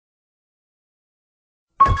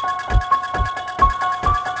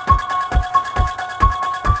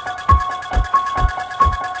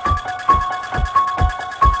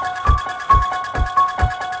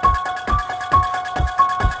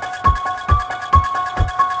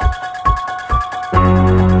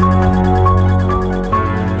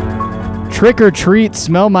Trick or treat,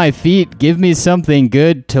 smell my feet, give me something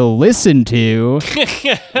good to listen to.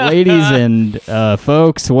 Ladies and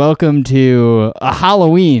folks, welcome to a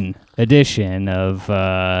Halloween edition of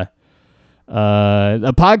a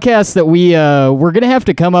podcast that we're going to have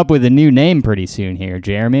to come up with a new name pretty soon here,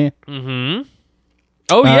 Jeremy. Mm-hmm.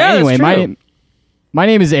 Oh, yeah, anyway, that's true. My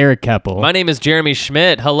name is Eric Keppel. My name is Jeremy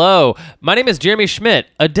Schmidt. Hello. My name is Jeremy Schmidt,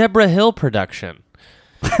 a Deborah Hill production.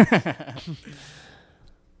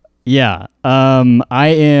 Yeah. I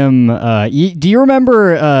am. Do you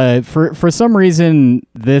remember? For some reason,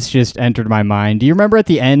 this just entered my mind. Do you remember at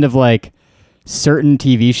the end of like certain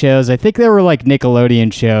TV shows? I think there were like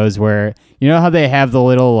Nickelodeon shows where you know how they have the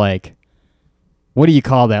little like, what do you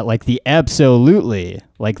call that? Like the absolutely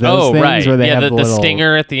like those things right. where they have the little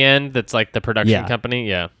stinger at the end. That's like the production company.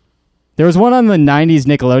 Yeah. There was one on the '90s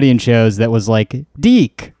Nickelodeon shows that was like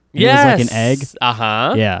Deke. Yes. It was like an egg.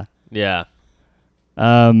 Uh-huh. Yeah. Yeah.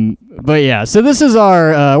 But yeah, so this is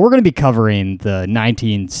our, we're going to be covering the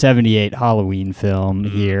 1978 Halloween film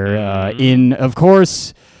here, in, of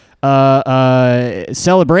course,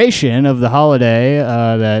 celebration of the holiday,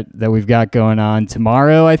 that we've got going on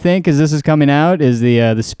tomorrow, I think, as this is coming out, is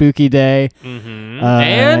the spooky day. Mm-hmm.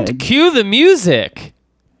 And cue the music.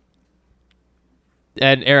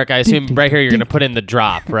 And Eric, I assume right here you're going to put in the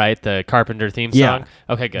drop, right? The Carpenter theme song? Yeah.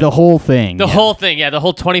 Okay, good. The whole thing. The whole thing, yeah. The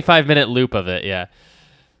whole 25-minute loop of it, yeah.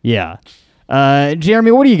 Yeah.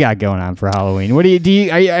 Jeremy, what do you got going on for Halloween? What are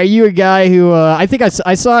you a guy who, I think I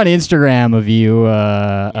saw an Instagram of you,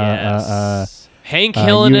 yes. Hank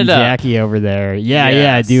Hilling you and it up. Jackie over there. Yeah,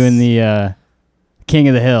 Yes. doing the, King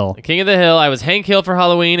of the Hill. King of the Hill. I was Hank Hill for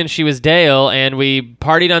Halloween, and she was Dale, and we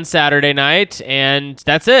partied on Saturday night, and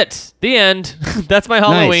that's it. The end. That's my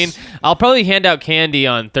Halloween. Nice. I'll probably hand out candy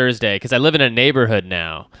on Thursday, because I live in a neighborhood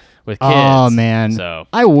now with kids. Oh, man. So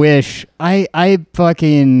I wish. I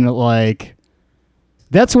fucking, like...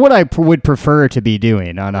 That's what I would prefer to be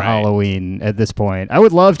doing on a Halloween at this point. I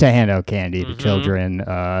would love to hand out candy to children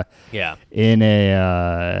in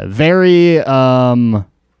a very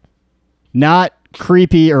not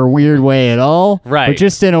creepy or weird way at all, but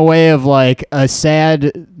just in a way of like a sad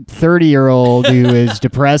 30-year-old who is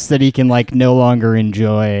depressed that he can like no longer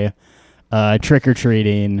enjoy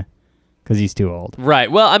trick-or-treating because he's too old.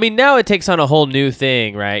 Right. Well, I mean, now it takes on a whole new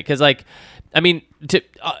thing, right? Because like, I mean,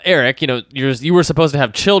 Eric, you know, you were supposed to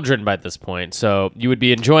have children by this point, so you would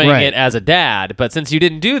be enjoying it as a dad. But since you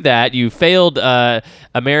didn't do that, you failed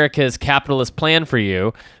America's capitalist plan for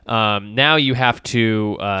you. Now you have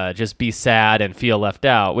to just be sad and feel left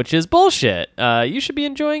out, which is bullshit. You should be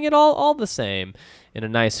enjoying it all the same in a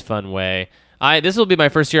nice, fun way. This will be my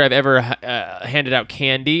first year I've ever handed out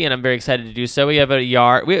candy, and I'm very excited to do so. We have a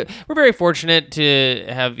yard. We're very fortunate to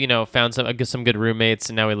have found some good roommates,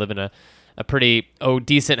 and now we live in a pretty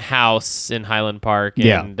decent house in Highland Park.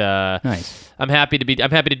 And nice. I'm happy to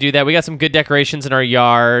do that. We got some good decorations in our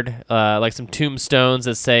yard, like some tombstones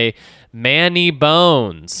that say Manny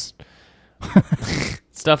Bones,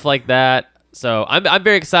 stuff like that. So I'm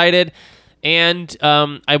very excited, and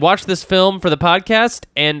I watched this film for the podcast.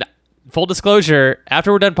 And full disclosure,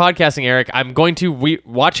 after we're done podcasting, Eric, I'm going to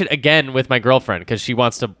watch it again with my girlfriend because she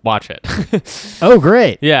wants to watch it. Oh,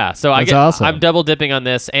 great. Yeah, so awesome. I'm double dipping on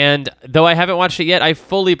this. And though I haven't watched it yet, I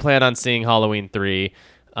fully plan on seeing Halloween 3,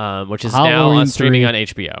 which is now on streaming on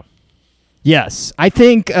HBO. Yes. I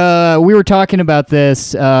think we were talking about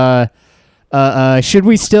this. Should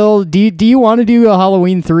we still... Do you want to do a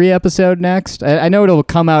Halloween 3 episode next? I know it'll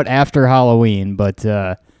come out after Halloween, but...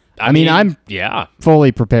 I mean, I'm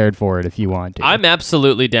fully prepared for it if you want to. I'm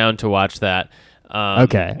absolutely down to watch that.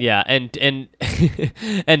 Okay. Yeah, and and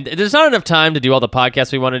there's not enough time to do all the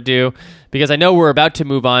podcasts we want to do because I know we're about to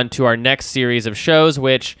move on to our next series of shows,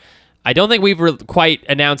 which I don't think we've quite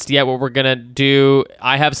announced yet what we're going to do.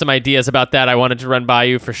 I have some ideas about that I wanted to run by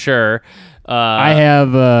you for sure. I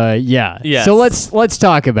have, Yes. So let's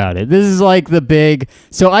talk about it. This is like the big...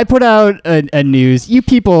 So I put out a news... You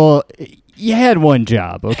people... You had one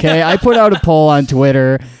job, okay? I put out a poll on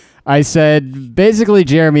Twitter. I said, basically,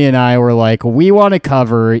 Jeremy and I were like, we want to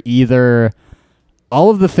cover either all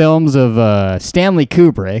of the films of Stanley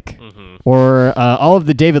Kubrick or all of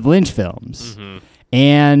the David Lynch films.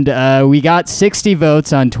 And we got 60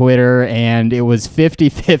 votes on Twitter, and it was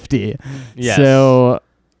 50-50. Yes. So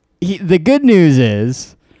the good news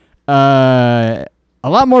is a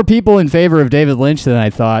lot more people in favor of David Lynch than I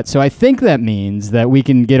thought. So I think that means that we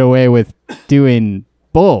can get away with doing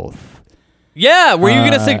both. Yeah, were you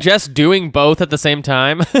going to suggest doing both at the same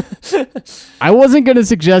time? I wasn't going to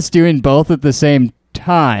suggest doing both at the same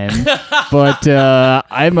time, but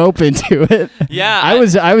I'm open to it. Yeah. I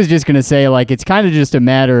was just going to say, like, it's kind of just a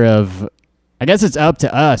matter of, I guess it's up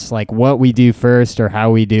to us, like, what we do first or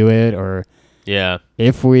how we do it, or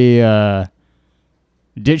if we...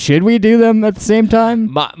 should we do them at the same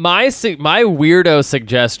time? My weirdo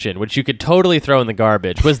suggestion, which you could totally throw in the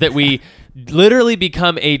garbage, was that we literally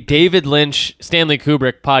become a David Lynch, Stanley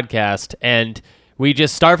Kubrick podcast, and we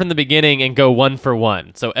just start from the beginning and go one for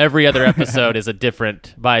one. So every other episode is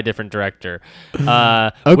by a different director.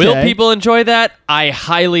 Okay. Will people enjoy that? I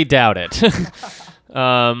highly doubt it.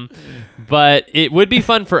 But it would be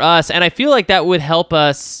fun for us, and I feel like that would help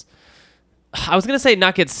us. I was going to say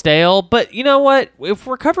not get stale, but you know what? If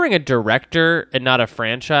we're covering a director and not a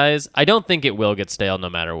franchise, I don't think it will get stale no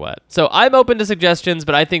matter what. So I'm open to suggestions,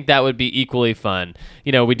 but I think that would be equally fun.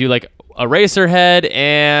 You know, we do like Eraserhead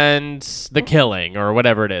and The Killing or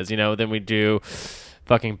whatever it is, you know, then we do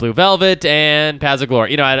fucking Blue Velvet and Paths of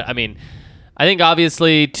Glory. You know, I mean, I think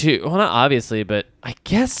obviously well, not obviously, but I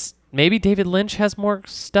guess maybe David Lynch has more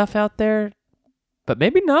stuff out there, but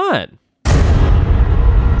maybe not.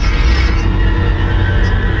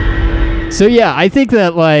 So yeah, I think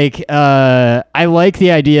that like I like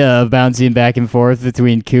the idea of bouncing back and forth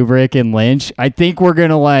between Kubrick and Lynch. I think we're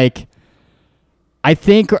gonna like.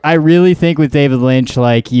 I really think with David Lynch,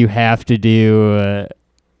 like you have to do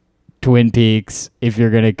Twin Peaks if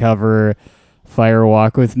you're gonna cover Fire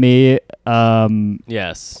Walk with Me.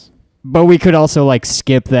 Yes, but we could also like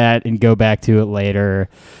skip that and go back to it later.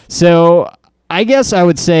 So I guess I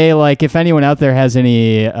would say like if anyone out there has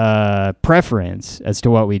any preference as to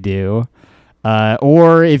what we do.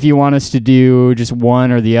 Or if you want us to do just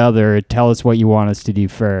one or the other, tell us what you want us to do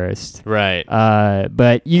first. Right.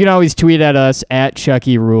 But you can always tweet at us at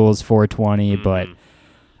ChuckyRules420. But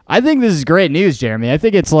I think this is great news, Jeremy. I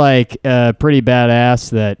think it's like pretty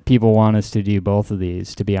badass that people want us to do both of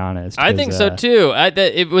these, to be honest. I think so too.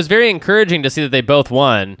 It was very encouraging to see that they both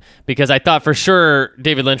won because I thought for sure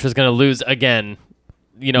David Lynch was going to lose again,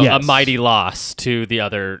 you know, yes. a mighty loss to the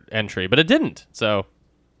other entry, but it didn't. So...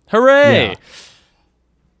 hooray!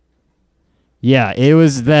 Yeah, it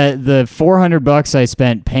was the $400 I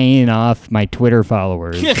spent paying off my Twitter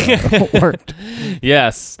followers worked.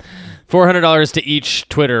 Yes, $400 to each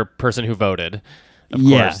Twitter person who voted. Of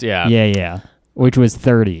course, yeah. Yeah. Which was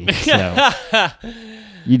 30. So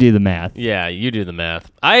you do the math. Yeah, you do the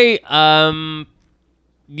math. I'm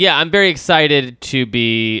very excited to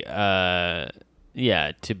be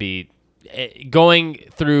going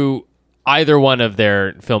through either one of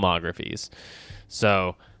their filmographies.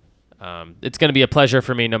 So it's going to be a pleasure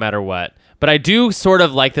for me no matter what. But I do sort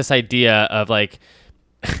of like this idea of like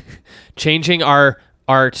changing our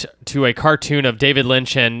art to a cartoon of David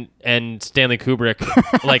Lynch and Stanley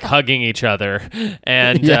Kubrick like hugging each other.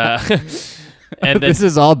 And and this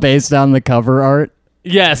is all based on the cover art.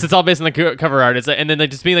 Yes, it's all based on the cover art. And then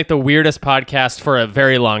just being like the weirdest podcast for a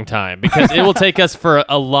very long time because it will take us for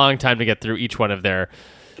a long time to get through each one of their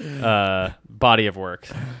body of work.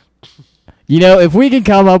 You know, if we can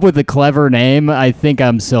come up with a clever name, I think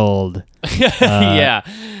I'm sold. Yeah,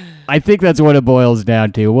 I think that's what it boils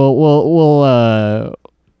down to. We'll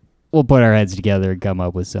put our heads together and come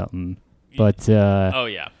up with something. But oh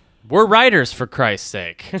yeah, we're writers for Christ's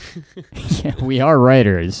sake. Yeah, we are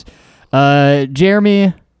writers.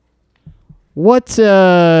 Jeremy, what?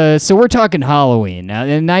 So we're talking Halloween now.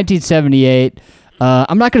 In 1978.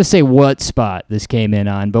 I'm not going to say what spot this came in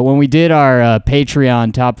on, but when we did our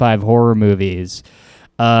Patreon top 5 horror movies,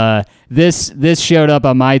 this showed up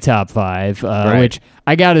on my top 5, right. Which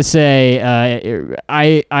I got to say,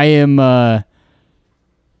 I am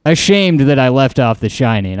ashamed that I left off The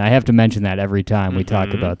Shining. I have to mention that every time we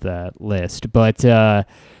talk about that list, but it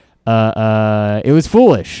was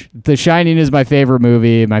foolish. The Shining is my favorite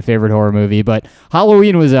movie, my favorite horror movie, but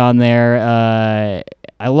Halloween was on there.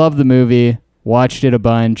 I love the movie. Watched it a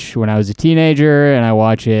bunch when I was a teenager, and I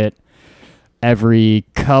watch it every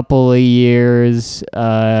couple of years.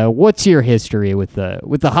 What's your history with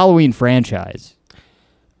the Halloween franchise?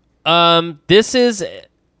 This is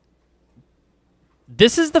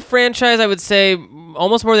the franchise I would say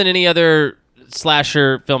almost more than any other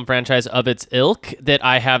slasher film franchise of its ilk that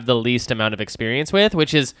I have the least amount of experience with,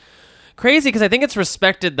 which is crazy because I think it's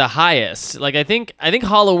respected the highest. Like I think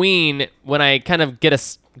Halloween, when I kind of get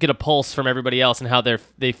a pulse from everybody else and how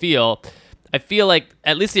they feel, I feel like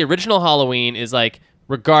at least the original Halloween is like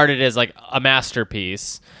regarded as like a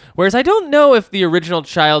masterpiece. Whereas I don't know if the original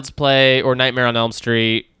Child's Play or Nightmare on Elm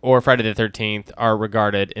Street or Friday the 13th are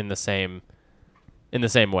regarded in the same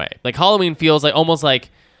way. Like Halloween feels like almost like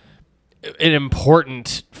an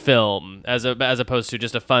important film as opposed to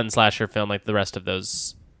just a fun slasher film like the rest of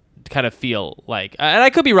those kind of feel like. And I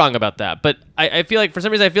could be wrong about that, but I feel like for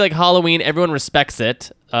some reason I feel like Halloween, everyone respects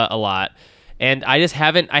it a lot. And I just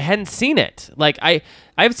hadn't seen it. Like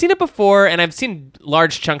I've seen it before and I've seen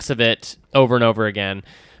large chunks of it over and over again.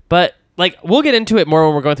 But like we'll get into it more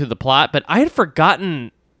when we're going through the plot, but I had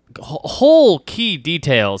forgotten whole key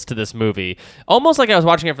details to this movie, almost like I was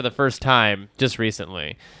watching it for the first time just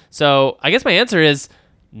recently. So I guess my answer is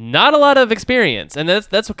not a lot of experience, and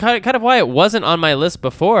that's kind of why it wasn't on my list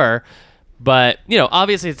before. But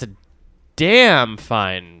obviously it's a damn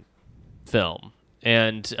fine film,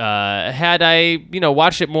 and had I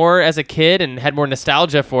watched it more as a kid and had more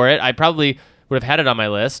nostalgia for it, I probably would have had it on my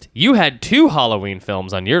list. You had 2 Halloween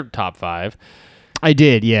films on your top 5. I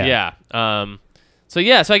did, yeah. Yeah. So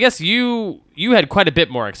I guess you had quite a bit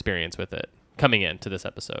more experience with it coming into this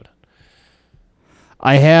episode.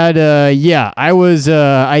 I had, I was,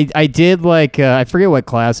 I did like, I forget what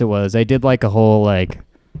class it was. I did like a whole like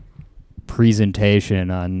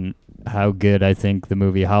presentation on how good I think the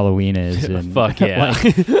movie Halloween is. And Fuck yeah.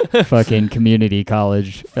 like, fucking community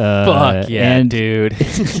college. Fuck yeah, and, dude.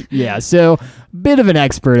 yeah, so bit of an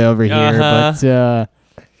expert over here,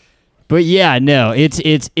 but yeah, no,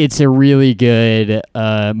 it's a really good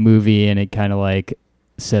movie, and it kind of like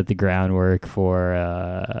set the groundwork for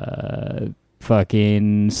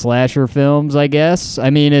fucking slasher films, I guess. I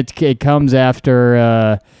mean, it comes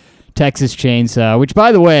after Texas Chainsaw, which,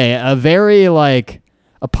 by the way, a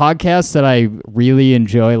podcast that I really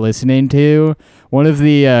enjoy listening to. One of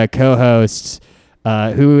the co-hosts,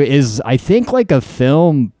 who is, I think, like a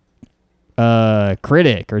film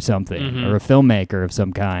critic or something, or a filmmaker of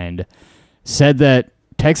some kind, said that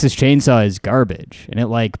Texas Chainsaw is garbage, and it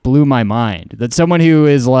like blew my mind. That someone who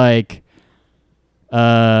is like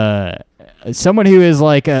a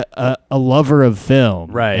lover of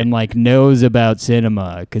film, right, and like knows about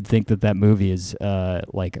cinema could think that movie is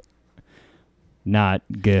like not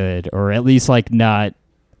good, or at least like not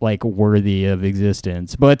like worthy of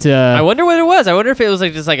existence. But I wonder what it was. I wonder if it was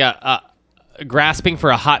like just like a grasping for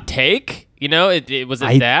a hot take. It was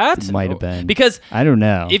that? It might have been. Because I don't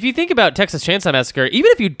know. If you think about Texas Chainsaw Massacre, even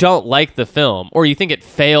if you don't like the film, or you think it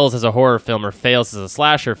fails as a horror film or fails as a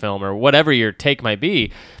slasher film, or whatever your take might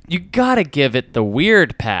be, you gotta give it the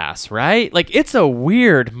weird pass, right? Like, it's a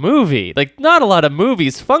weird movie. Like, not a lot of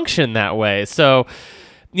movies function that way. So,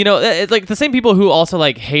 it's like the same people who also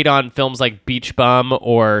like hate on films like Beach Bum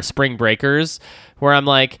or Spring Breakers, where I'm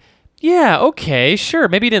like, yeah, okay, sure,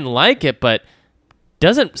 maybe you didn't like it, but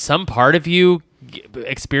doesn't some part of you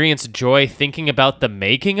experience joy thinking about the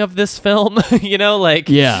making of this film? Yeah, like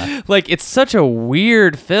it's such a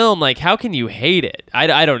weird film. Like, how can you hate it?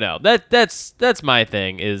 I don't know. That's my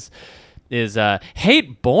thing is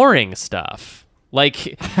hate boring stuff.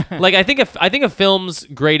 Like I think a film's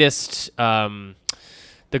greatest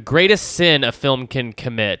the greatest sin a film can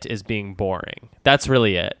commit is being boring. That's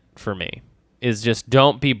really it for me. Is just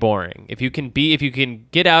don't be boring. If you can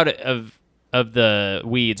get out of the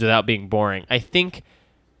weeds without being boring, I think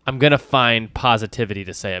I'm going to find positivity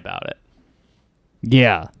to say about it.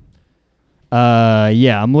 Yeah.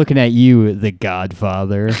 I'm looking at you, The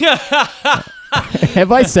Godfather.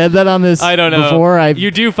 Have I said that on this I don't know. before?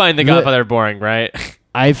 You do find The Godfather boring, right?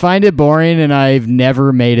 I find it boring, and I've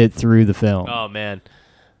never made it through the film. Oh, man.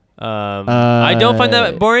 I don't find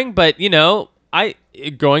that boring, but,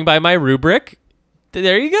 going by my rubric,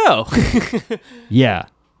 there you go. Yeah.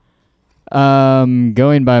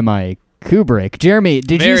 Going by my Kubrick. Jeremy,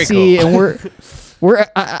 did Very you see? cool. And we're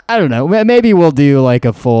I don't know. Maybe we'll do like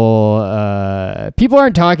a full. People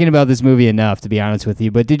aren't talking about this movie enough, to be honest with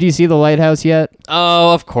you. But did you see The Lighthouse yet?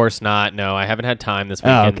 Oh, of course not. No, I haven't had time this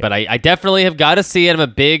weekend. Okay. But I definitely have got to see it. I'm a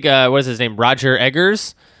big. What is his name? Robert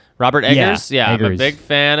Eggers. Yeah, Eggers. I'm a big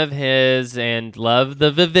fan of his and love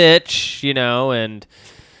the Vivitch. And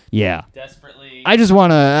Yeah. desperately. I just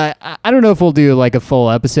want to. I don't know if we'll do like a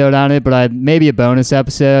full episode on it, but maybe a bonus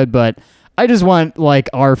episode. But I just want like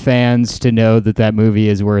our fans to know that movie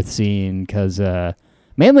is worth seeing, because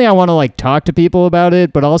mainly I want to like talk to people about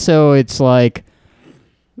it, but also it's like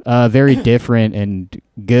very different and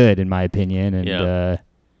good in my opinion, and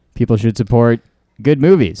people should support good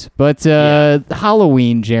movies. But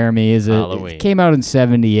Halloween, Jeremy, Halloween. It came out in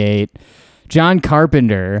 '78. John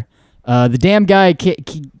Carpenter, the damn guy,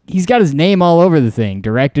 he's got his name all over the thing.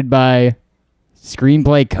 Directed by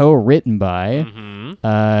screenplay co-written by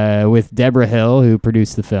with Deborah Hill, who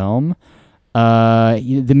produced the film.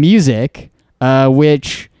 The music,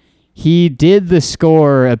 which he did the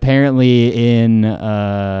score apparently in,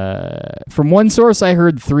 from one source I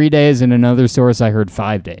heard 3 days and another source I heard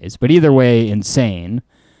 5 days. But either way, insane.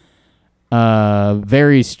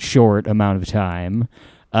 Very short amount of time.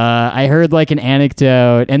 I heard like an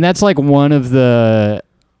anecdote, and that's like one of the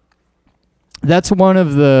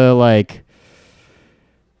like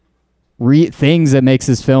things that makes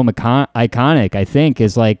this film iconic, I think,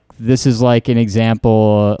 is like this is like an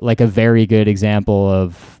example, like a very good example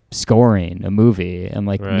of scoring a movie and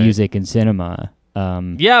like music and cinema.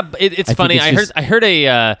 It's funny. I heard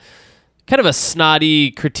a kind of a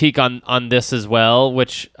snotty critique on this as well,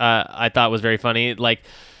 which I thought was very funny. Like,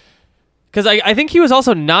 because I think he was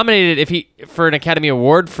also nominated for an Academy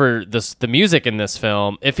Award for the music in this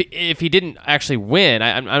film. If he didn't actually win,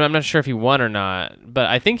 I'm not sure if he won or not, but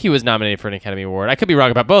I think he was nominated for an Academy Award. I could be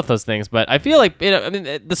wrong about both those things, but I feel like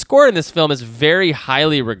the score in this film is very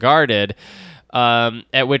highly regarded.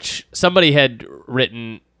 At which somebody had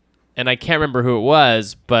written, and I can't remember who it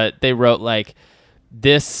was, but they wrote like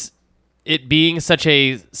this. It being such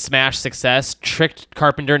a smash success tricked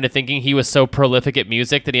Carpenter into thinking he was so prolific at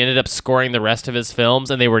music that he ended up scoring the rest of his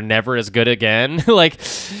films, and they were never as good again. Like,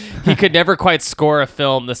 he could never quite score a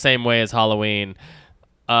film the same way as Halloween, which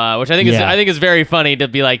I think is very funny to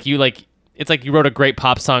be like, it's like you wrote a great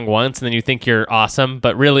pop song once and then you think you're awesome,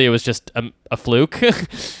 but really it was just a fluke.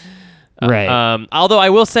 Right. Although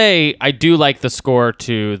I will say I do like the score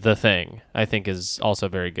to The Thing. I think is also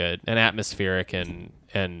very good and atmospheric and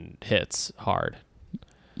hits hard.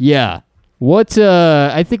 Yeah. What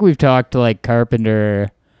I think we've talked to like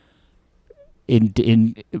Carpenter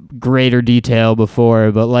in greater detail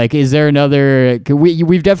before, but like, is there another?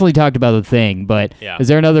 We've definitely talked about The Thing, but is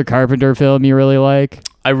there another Carpenter film you really like?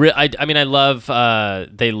 I mean, I love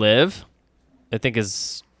They Live. I think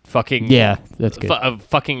is fucking that's good. A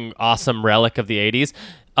fucking awesome relic of the 80s.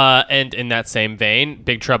 And in that same vein,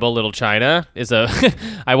 Big Trouble Little China is a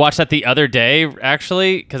I watched that the other day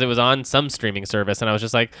actually because it was on some streaming service, and I was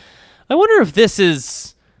just like, I wonder if this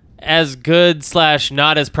is as good /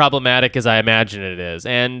 not as problematic as I imagine it is.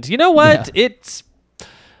 And you know what? It's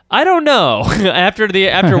I don't know.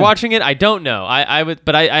 after watching it, I don't know. I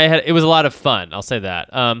had it was a lot of fun. I'll say that.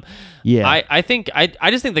 I think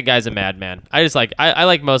I just think the guy's a madman. I just like I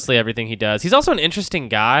like mostly everything he does. He's also an interesting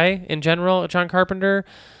guy in general, John Carpenter.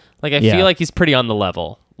 Like I feel like he's pretty on the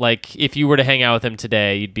level. Like if you were to hang out with him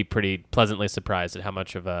today, you'd be pretty pleasantly surprised at how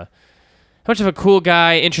much of a cool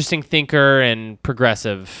guy, interesting thinker, and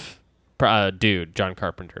progressive dude John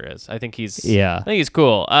Carpenter is. I think he's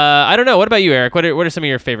cool. I don't know. What about you, Eric? What are some of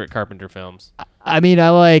your favorite Carpenter films? I mean, I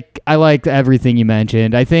like everything you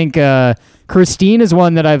mentioned. I think Christine is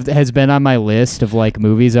one that has been on my list of like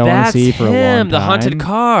movies I want to see for a long time. The Haunted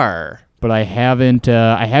Car. But I haven't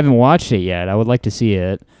watched it yet. I would like to see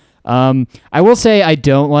it. I will say I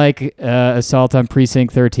don't like Assault on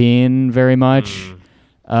Precinct 13 very much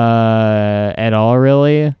at all,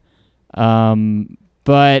 really.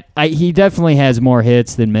 But he definitely has more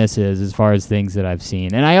hits than misses as far as things that I've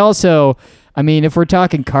seen. And I also, I mean, if we're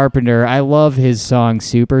talking Carpenter, I love his song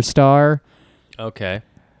Superstar. Okay.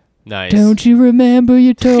 Nice. Don't you remember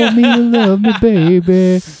you told me you love me,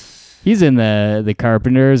 baby? He's in the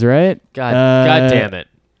Carpenters, right? God damn it.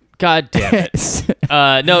 God damn it.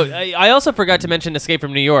 No, I also forgot to mention Escape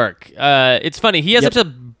from New York. It's funny. He has such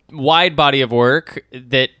a wide body of work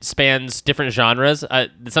that spans different genres.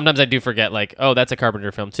 Sometimes I do forget, like, oh, that's a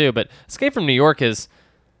Carpenter film too. But Escape from New York is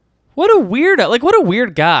what a weird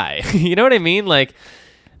guy. You know what I mean? Like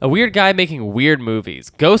a weird guy making weird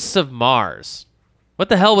movies. Ghosts of Mars. What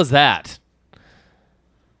the hell was that?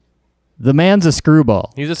 The man's a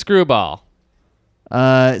screwball. He's a screwball.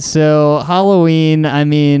 So Halloween, I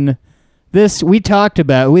mean, this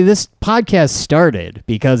podcast started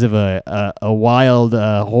because of a wild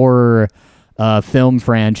horror film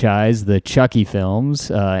franchise, the Chucky films.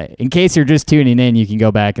 In case you're just tuning in, you can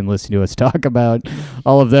go back and listen to us talk about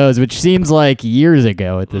all of those, which seems like years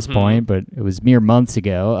ago at this point, but it was mere months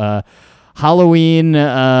ago. Halloween,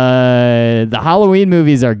 the Halloween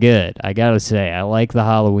movies are good. I gotta say, I like the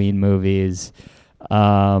Halloween movies.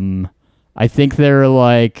 I think they're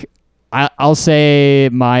like, I'll say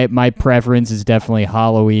my preference is definitely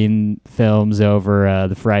Halloween films over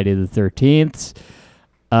the Friday the 13th.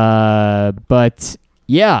 But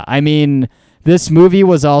yeah, I mean, this movie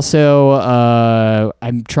was also,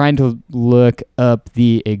 I'm trying to look up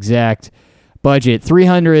the exact budget,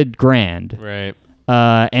 $300,000. Right.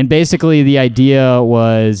 And basically the idea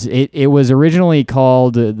was it was originally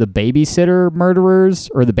called the Babysitter Murderers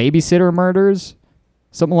or the Babysitter Murders,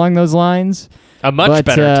 something along those lines. A much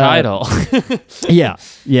better title. yeah,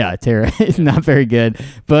 Tara, not very good.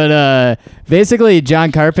 But basically,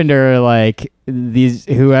 John Carpenter, like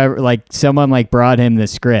someone like brought him the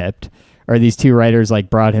script, or these two writers like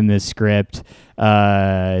brought him this script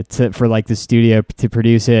for like the studio to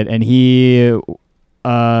produce it, and he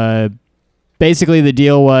basically the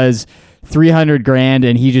deal was $300,000,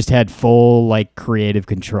 and he just had full like creative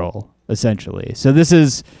control essentially. So this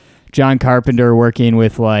is John Carpenter working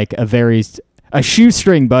with like a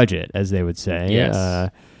shoestring budget, as they would say. Yes.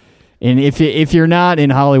 And if you're not in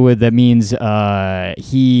Hollywood, that means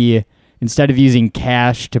he, instead of using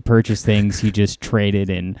cash to purchase things, he just traded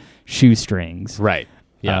in shoestrings. Right.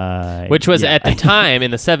 Yeah. Which was at the time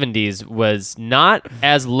in the 70s was not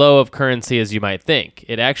as low of currency as you might think.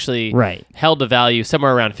 It actually held a value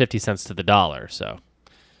somewhere around 50 cents to the dollar. So.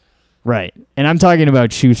 Right. And I'm talking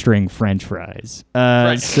about shoestring French fries.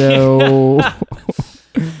 So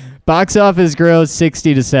box office gross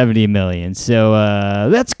 60 to 70 million. So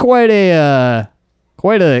that's quite a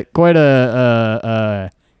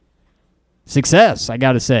success, I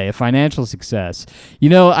got to say, a financial success. You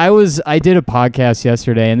know, I did a podcast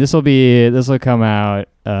yesterday, and this will come out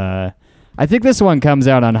I think this one comes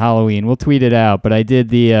out on Halloween. We'll tweet it out, but I did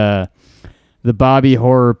the Bobby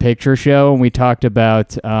Horror Picture Show, and we talked about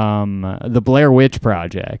the Blair Witch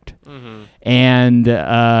Project. Mm-hmm. And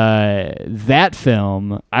that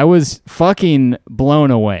film, I was fucking blown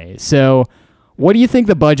away. So what do you think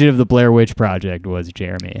the budget of the Blair Witch Project was,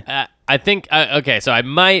 Jeremy? I think, okay, so I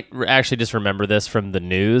might actually just remember this from the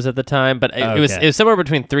news at the time, but it was somewhere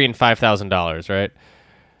between $3,000 and $5,000, right?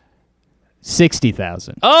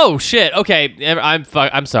 60,000. Oh, shit. Okay,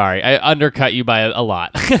 I'm sorry. I undercut you by a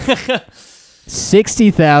lot.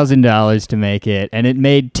 $60,000 to make it, and it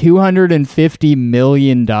made $250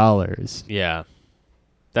 million. Yeah,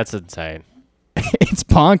 that's insane. It's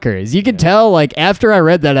bonkers. You could tell, like, after I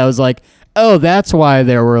read that, I was like, oh, that's why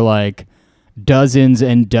there were, like, dozens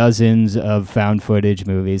and dozens of found footage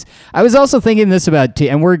movies. I was also thinking this about,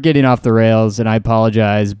 and we're getting off the rails, and I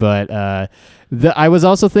apologize, but I was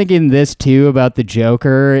also thinking this too about the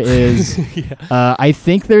Joker is I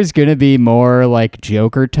think there's going to be more like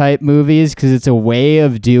Joker type movies because it's a way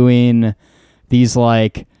of doing these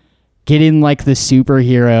like getting like the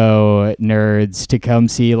superhero nerds to come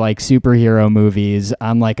see like superhero movies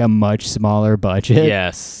on like a much smaller budget.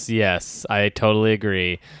 Yes, I totally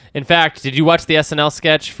agree. In fact, did you watch the SNL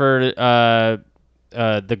sketch for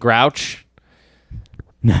the Grouch?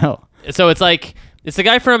 No. So it's like it's the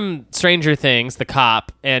guy from Stranger Things, the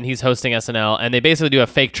cop, and he's hosting SNL, and they basically do a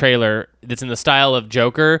fake trailer that's in the style of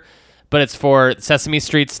Joker, but it's for Sesame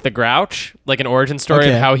Street's The Grouch, like an origin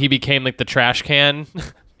story of how he became like the trash can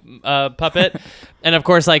puppet. And of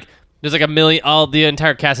course, like there's like the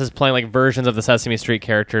entire cast is playing like versions of the Sesame Street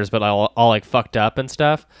characters, but all like fucked up and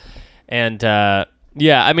stuff. And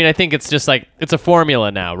yeah, I mean, I think it's just like it's a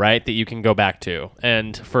formula now, right? That you can go back to,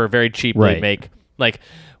 and for very cheaply make like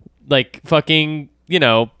fucking, you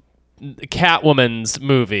know, Catwoman's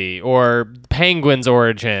movie or Penguin's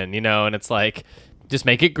origin, you know, and it's like just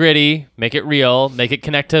make it gritty, make it real, make it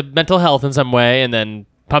connect to mental health in some way, and then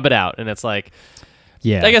pump it out. And it's like,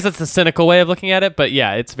 yeah, I guess that's the cynical way of looking at it, but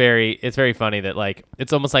yeah, it's very funny that like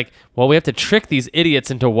it's almost like, well, we have to trick these idiots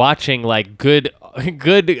into watching like good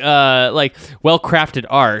like well-crafted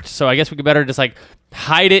art. So I guess we could better just like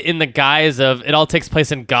hide it in the guise of it all takes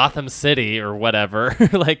place in Gotham City or whatever.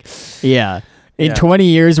 Like, yeah. In 20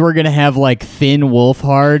 years, we're going to have like Finn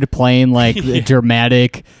Wolfhard playing like the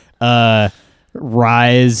dramatic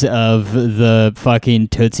rise of the fucking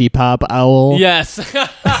Tootsie Pop owl. Yes.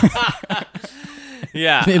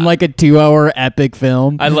 Yeah. In like a 2-hour epic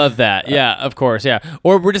film. I love that. Yeah, of course. Yeah.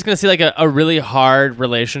 Or we're just going to see like a really hard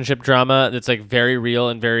relationship drama that's like very real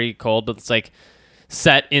and very cold, but it's like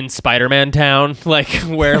set in Spider-Man town, like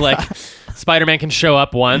where like Spider-Man can show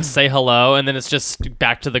up once, say hello, and then it's just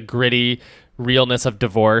back to the gritty realness of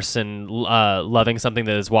divorce and loving something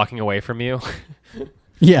that is walking away from you.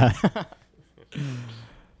 Yeah.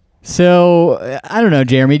 So, I don't know,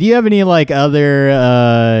 Jeremy, do you have any like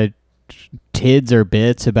other tids or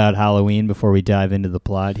bits about Halloween before we dive into the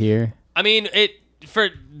plot here? I mean, for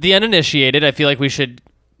the uninitiated, I feel like we should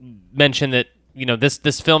mention that, you know,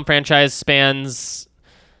 this film franchise spans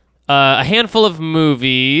a handful of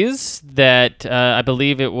movies that I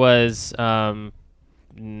believe it was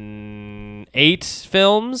 8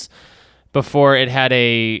 films before it had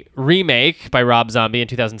a remake by Rob Zombie in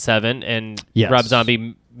 2007, and Rob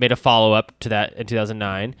Zombie made a follow-up to that in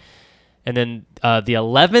 2009. And then the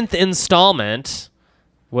 11th installment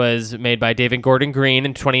was made by David Gordon Green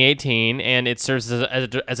in 2018, and it serves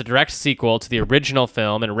as a direct sequel to the original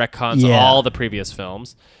film and retcons all the previous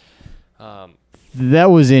films. That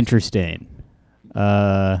was interesting.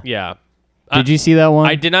 Yeah. Did you see that one?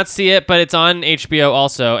 I did not see it, but it's on HBO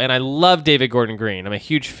also, and I love David Gordon Green. I'm a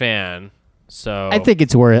huge fan. So I think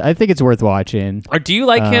it's worth watching. Or do you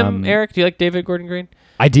like him, Eric? Do you like David Gordon Green?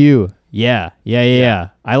 I do. Yeah.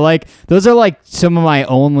 I like those are like some of my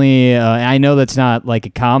only. I know that's not like a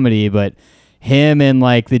comedy, but him and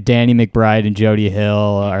like the Danny McBride and Jodie Hill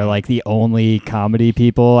are like the only comedy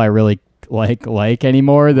people I really like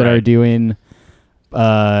anymore that are doing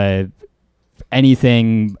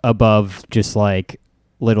anything above just like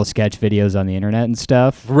little sketch videos on the internet and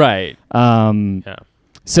stuff. Right.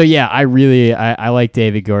 So yeah, I like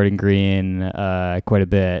David Gordon Green quite a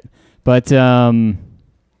bit, but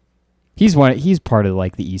he's part of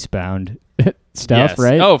like the Eastbound stuff,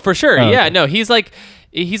 right? Oh, for sure. Yeah, okay. no, he's a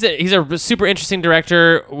super interesting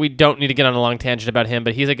director. We don't need to get on a long tangent about him,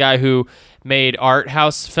 but he's a guy who made art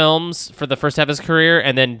house films for the first half of his career,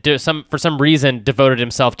 and then for some reason devoted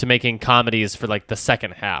himself to making comedies for like the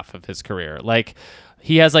second half of his career. Like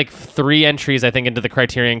he has like 3 entries, I think, into the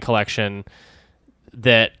Criterion Collection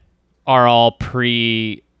that are all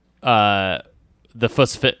pre the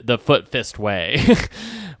Foot Fist Way.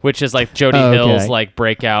 Which is like Jodie Hill's like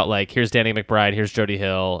breakout, like here's Danny McBride, here's Jodie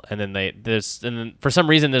Hill, and then for some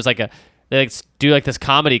reason they do like this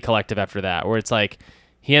comedy collective after that, where it's like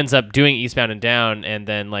he ends up doing Eastbound and Down, and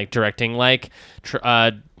then like directing like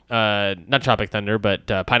not Tropic Thunder, but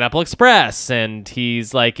Pineapple Express, and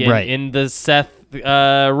he's like in the Seth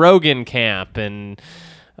Rogen camp, and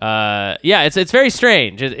it's very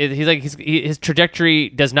strange. He's like his trajectory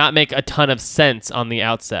does not make a ton of sense on the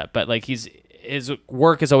outset, but like his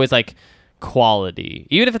work is always like quality,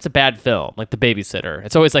 even if it's a bad film, like The Babysitter.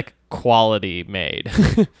 It's always like quality made.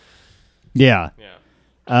 Yeah.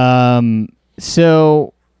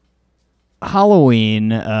 So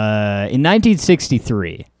Halloween in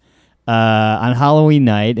 1963, on Halloween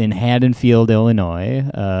night in Haddonfield, Illinois,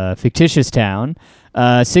 fictitious town,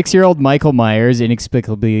 6-year-old Michael Myers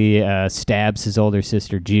inexplicably stabs his older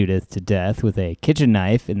sister Judith to death with a kitchen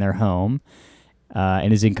knife in their home.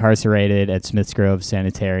 And is incarcerated at Smiths Grove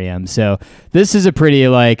Sanitarium. So this is a pretty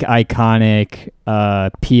like iconic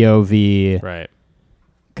POV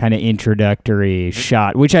kind of introductory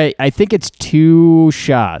shot, which I think it's 2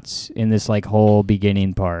 shots in this like whole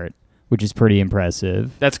beginning part, which is pretty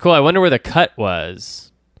impressive. That's cool. I wonder where the cut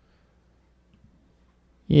was.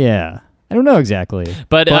 Yeah. I don't know exactly.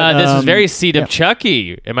 But this is very Seed of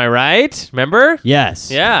Chucky. Am I right? Remember? Yes.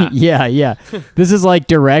 Yeah. yeah. This is like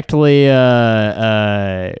directly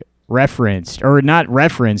referenced, or not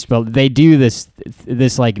referenced, but they do this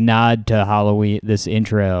like nod to Halloween, this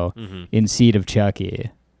intro in Seed of Chucky,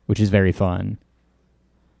 which is very fun.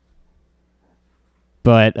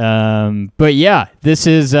 But yeah, this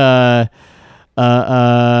is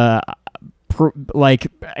like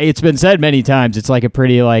it's been said many times, it's like a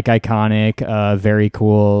pretty like iconic, very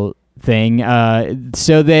cool thing.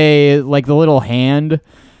 So they like the little hand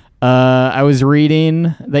I was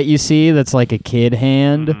reading that you see that's like a kid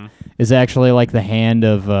hand is actually like the hand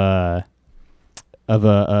of a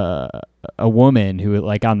woman who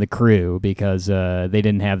like on the crew, because they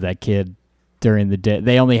didn't have that kid during the day.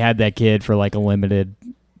 They only had that kid for like a limited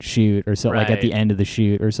shoot or something, like at the end of the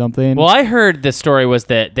shoot or something. Well, I heard the story was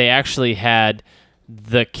that they actually had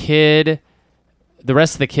the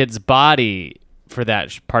rest of the kid's body for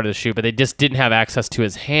that part of the shoot, but they just didn't have access to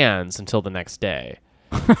his hands until the next day.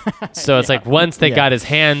 So it's like once they got his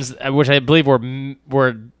hands, which I believe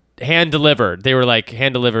were hand delivered, they were like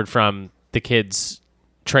hand delivered from the kid's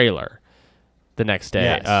trailer the next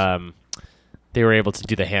day. Yes. They were able to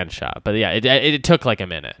do the hand shot, but yeah, it took like a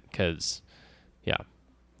minute because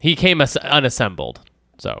he came unassembled.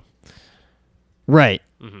 So right.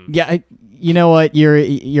 Yeah, you know what?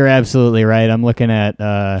 You're absolutely right. I'm looking at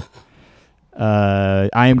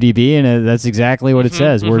IMDb, and that's exactly what it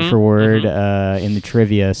says, word for word, in the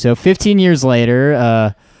trivia. So 15 years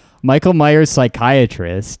later, Michael Myers'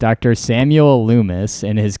 psychiatrist, Dr. Samuel Loomis,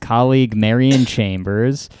 and his colleague Marion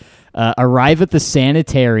Chambers arrive at the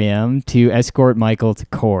sanitarium to escort Michael to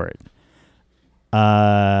court.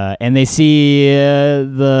 And they see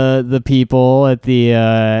the people at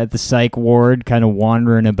the psych ward kind of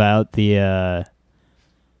wandering about the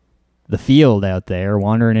field out there,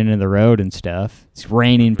 wandering into the road and stuff. It's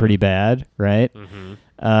raining pretty bad, right?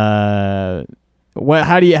 How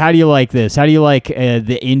do you like this? How do you like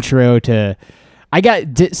the intro to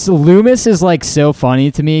So Loomis is like so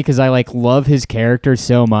funny to me because I like love his character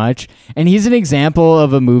so much, and he's an example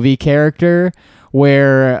of a movie character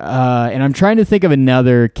where, and I'm trying to think of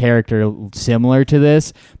another character similar to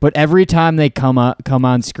this, but every time they come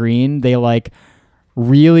on screen, they like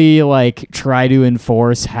really like try to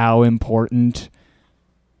enforce how important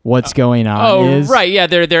what's going on is. Right, yeah,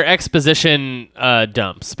 they're exposition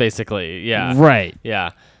dumps, basically. Yeah, right, yeah.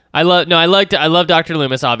 I love Dr.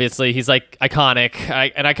 Loomis. Obviously, he's like iconic,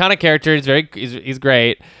 an iconic character. He's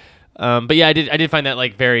great. But yeah, I did find that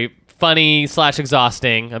like very funny /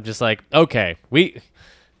 exhausting. I'm just like, okay,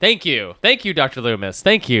 thank you, Dr. Loomis,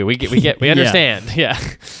 thank you. We understand. Yeah.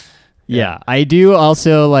 Yeah, I do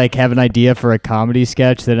also like have an idea for a comedy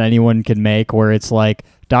sketch that anyone can make where it's like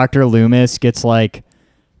Dr. Loomis gets like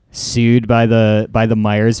sued by the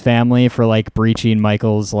Myers family for like breaching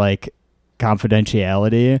Michael's like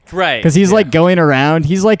confidentiality, right? Because he's like going around,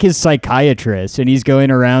 he's like his psychiatrist, and he's going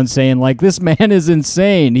around saying like, this man is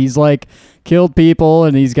insane, he's like killed people,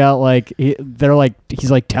 and he's got like he's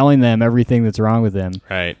like telling them everything that's wrong with him,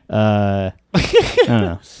 right? I don't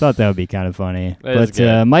know, thought that would be kind of funny.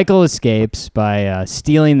 But Michael escapes by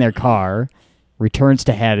stealing their car, returns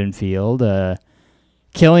to Haddonfield,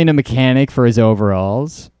 killing a mechanic for his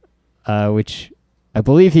overalls, which I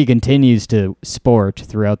believe he continues to sport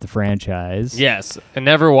throughout the franchise. Yes, and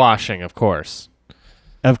never washing, of course.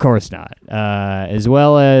 Of course not. As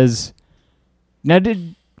well as, now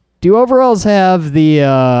do overalls have the?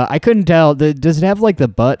 I couldn't tell. Does it have like the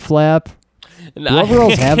butt flap? Do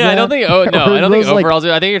overalls have that? I don't think. Oh no, I don't think overalls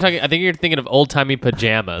like, do. I think you're thinking of old timey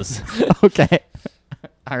pajamas. Okay.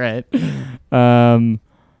 All right.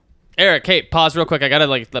 Eric, hey, pause real quick. I gotta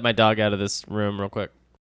like let my dog out of this room real quick.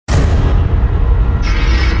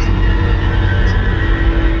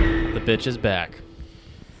 Bitch is back.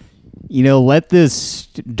 You know, let this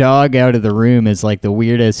dog out of the room is like the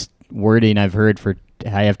weirdest wording I've heard for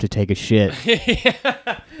I have to take a shit.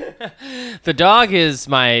 The dog is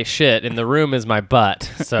my shit and the room is my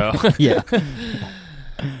butt. So yeah.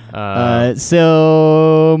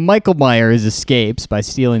 So Michael Myers escapes by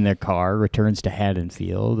stealing their car, returns to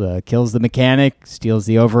Haddonfield, kills the mechanic, steals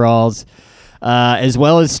the overalls, as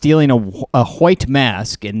well as stealing a white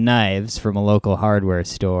mask and knives from a local hardware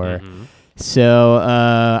store. Mm-hmm.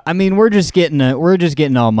 So, I mean, we're just getting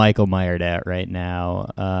all Michael Myers at right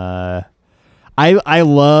now. I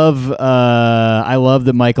love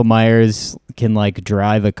that Michael Myers can like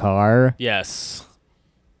drive a car. Yes.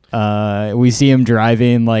 We see him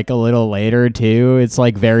driving like a little later too. It's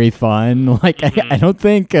like very fun. Like I don't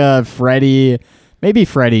think Maybe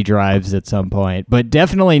Freddy drives at some point, but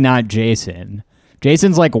definitely not Jason.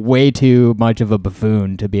 Jason's like way too much of a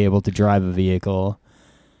buffoon to be able to drive a vehicle.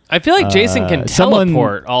 I feel like Jason can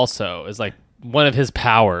teleport also is like one of his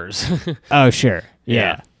powers. Oh, sure.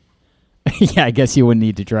 Yeah. Yeah, I guess you wouldn't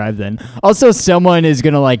need to drive then. Also, someone is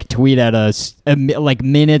going to like tweet at us like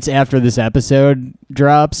minutes after this episode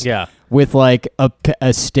drops. Yeah. With like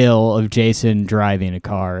a still of Jason driving a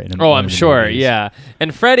car. I'm sure. Movies. Yeah.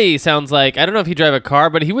 And Freddy sounds like, I don't know if he'd drive a car,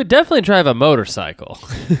 but he would definitely drive a motorcycle.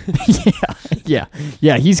 Yeah,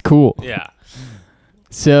 he's cool. Yeah.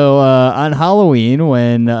 So on Halloween,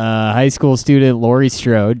 when high school student Laurie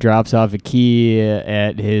Strode drops off a key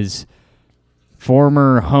at his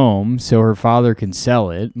former home so her father can sell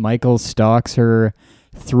it, Michael stalks her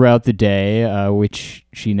throughout the day, which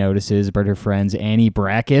she notices, but her friends Annie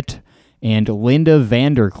Brackett and Linda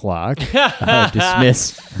Vanderclock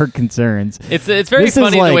dismiss her concerns. It's very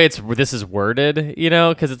funny the way this is worded, you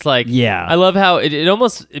know, because it's like, yeah, I love how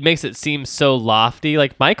it makes it seem so lofty.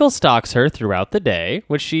 Like Michael stalks her throughout the day,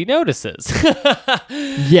 which she notices.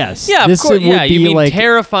 Yes, yeah, of course. Yeah, you mean like,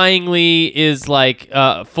 terrifyingly is like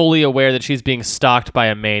fully aware that she's being stalked by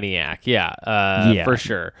a maniac. Yeah, for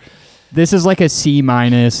sure. This is like a C-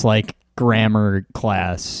 like grammar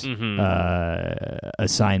class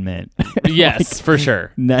assignment. Yes, like, for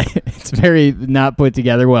sure. It's very not put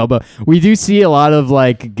together well, but we do see a lot of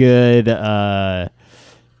like good like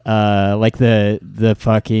the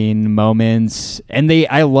fucking moments, and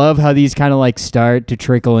I love how these kind of like start to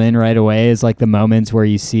trickle in right away. Is like the moments where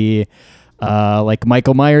you see like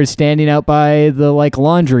Michael Myers standing out by the like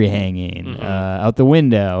laundry hanging out the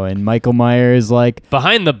window, and Michael Myers like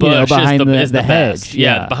behind the bush, behind is the hedge. Best.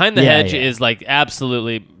 Yeah, behind the hedge is like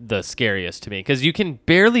absolutely the scariest to me because you can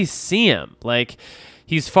barely see him. Like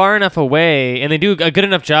he's far enough away, and they do a good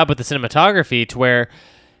enough job with the cinematography to where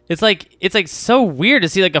it's like so weird to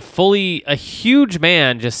see like a huge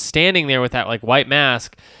man just standing there with that like white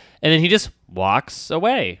mask, and then he just walks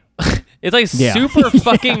away. It's like super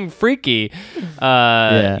fucking freaky.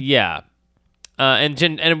 Yeah. and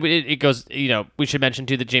it goes. We should mention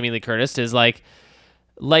too that Jamie Lee Curtis is like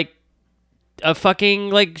a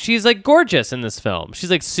fucking like she's like gorgeous in this film.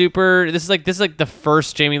 She's like super. This is like the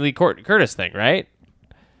first Jamie Lee Curtis thing, right?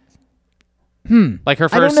 Like her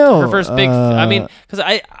first, her first big. I mean,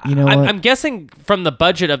 because I'm guessing from the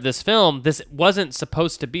budget of this film, this wasn't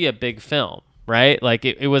supposed to be a big film, right? Like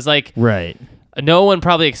it was like right. No one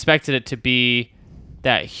probably expected it to be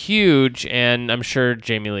that huge, and I'm sure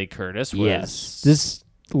Jamie Lee Curtis was. Yes, this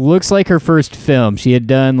looks like her first film. She had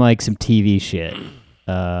done like some TV shit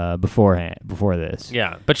before this.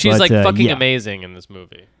 Yeah, but she's like fucking amazing in this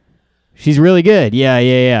movie. She's really good. Yeah.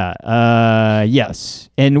 Yes.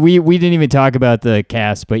 And we didn't even talk about the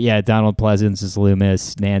cast, but yeah, Donald Pleasance as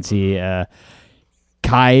Loomis, Nancy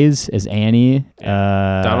Kyes as Annie.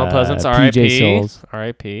 Donald Pleasance, R.I.P. PJ Souls.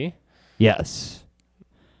 R.I.P. Yes.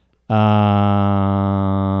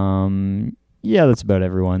 Yeah, that's about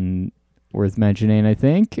everyone worth mentioning, I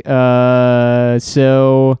think.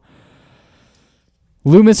 So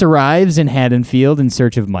Loomis arrives in Haddonfield in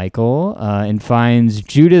search of Michael and finds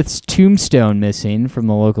Judith's tombstone missing from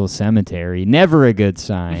the local cemetery. Never a good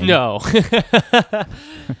sign. No.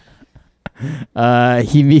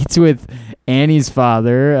 He meets with Annie's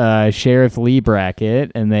father, Sheriff Lee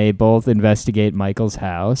Brackett, and they both investigate Michael's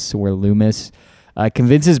house, where Loomis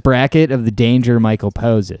convinces Brackett of the danger Michael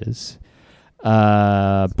poses.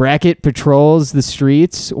 Brackett patrols the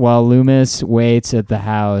streets while Loomis waits at the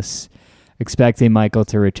house, expecting Michael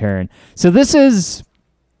to return. So this is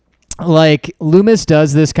like Loomis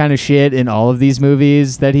does this kind of shit in all of these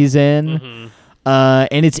movies that he's in. Mm-hmm.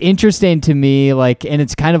 And it's interesting to me, like, and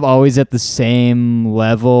it's kind of always at the same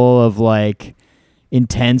level of like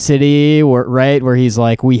intensity, where he's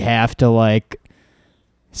like, we have to like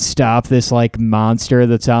stop this like monster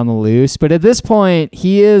that's on the loose. But at this point,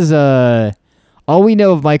 he is all we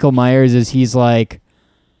know of Michael Myers is he's like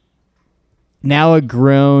now a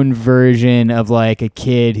grown version of like a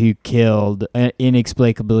kid who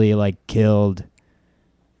inexplicably killed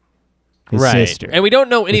his sister. And we don't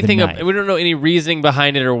know anything. We don't know any reasoning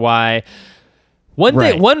behind it or why.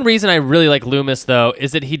 One reason I really like Loomis though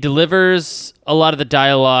is that he delivers a lot of the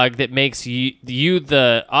dialogue that makes you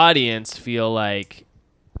the audience feel like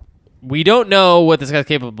we don't know what this guy's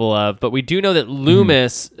capable of, but we do know that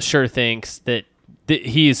Loomis sure thinks that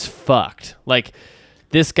he's fucked. Like,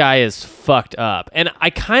 this guy is fucked up. And I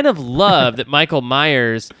kind of love that Michael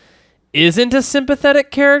Myers isn't a sympathetic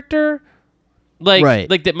character.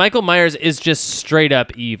 Like that Michael Myers is just straight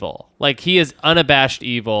up evil. Like, he is unabashed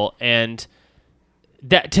evil. And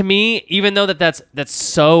that, to me, even though that's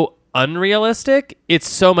so unrealistic, it's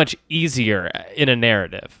so much easier in a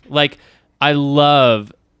narrative. Like, I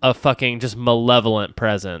love a fucking just malevolent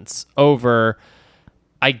presence over,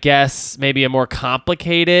 I guess, maybe a more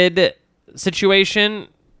complicated situation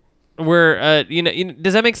where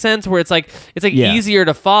does that make sense, where it's like easier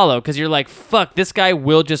to follow because you're like, fuck, this guy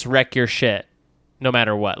will just wreck your shit no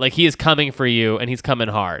matter what. Like, he is coming for you and he's coming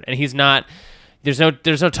hard, and he's not, there's no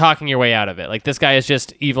talking your way out of it. Like, this guy is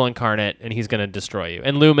just evil incarnate and he's going to destroy you.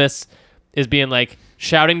 And Loomis is being like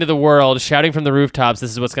shouting to the world, shouting from the rooftops, this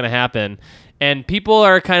is what's going to happen. And people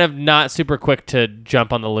are kind of not super quick to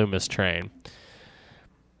jump on the Loomis train.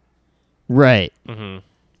 Right. Mm-hmm.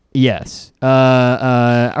 Yes.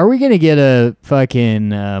 Are we gonna get a fucking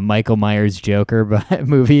Michael Myers Joker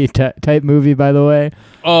movie type movie? By the way.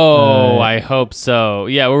 Oh, I hope so.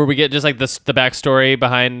 Yeah, where we get just like the backstory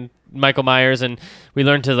behind Michael Myers, and we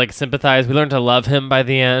learn to like sympathize. We learn to love him by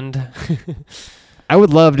the end. I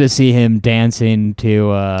would love to see him dancing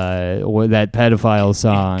to that pedophile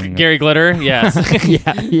song. Gary Glitter, yes.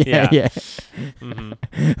 yeah. Mm-hmm.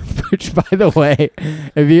 Which, by the way,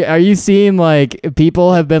 are you seeing like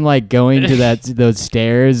people have been like going to those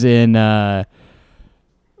stairs in where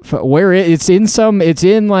it's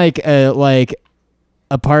in like a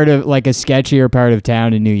part of like a sketchier part of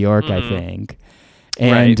town in New York, I think,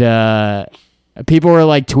 and people were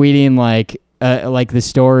like tweeting like the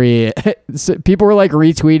story. People were like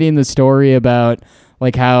retweeting the story about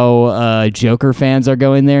like how Joker fans are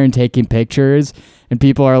going there and taking pictures, and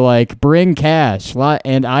people are like, bring cash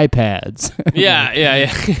and iPads. Yeah.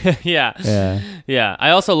 I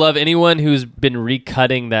also love anyone who's been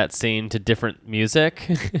recutting that scene to different music.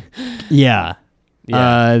 Yeah.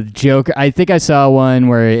 Joker. I think I saw one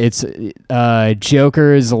where it's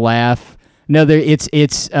Joker's laugh. No,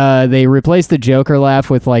 they replaced the Joker laugh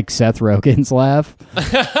with like Seth Rogen's laugh,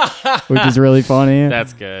 which is really funny.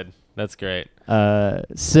 That's good. That's great.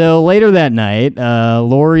 So later that night,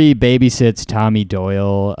 Laurie babysits Tommy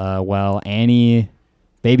Doyle while Annie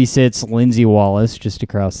babysits Lindsay Wallace just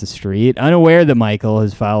across the street, unaware that Michael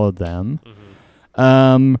has followed them.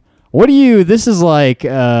 What do you? This is like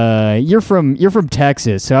you're from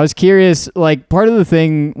Texas, so I was curious. Like one of the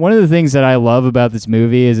things that I love about this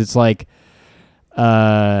movie is it's like,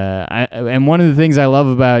 and one of the things I love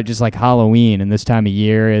about just like Halloween and this time of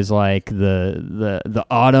year is like the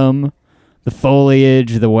autumn, the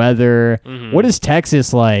foliage, the weather. Mm-hmm. What is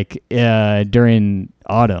Texas like during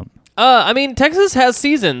autumn? I mean, Texas has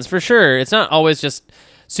seasons for sure. It's not always just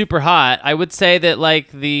super hot. I would say that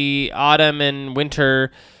like the autumn and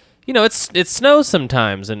winter, it snows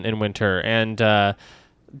sometimes in winter, and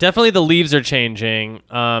definitely the leaves are changing.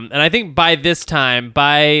 And I think by this time,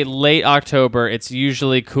 by late October, it's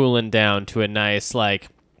usually cooling down to a nice like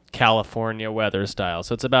California weather style.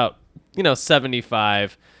 So it's about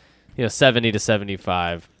 75, 70 to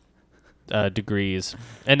 75 degrees,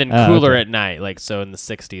 and then cooler at night, like so in the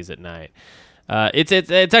 60s at night.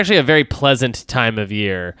 It's actually a very pleasant time of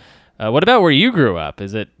year. What about where you grew up?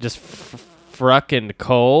 Is it just fruckin'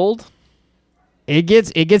 cold? It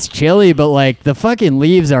gets chilly, but like the fucking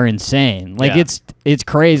leaves are insane. Like it's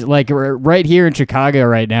crazy. Like right here in Chicago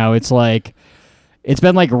right now, it's like it's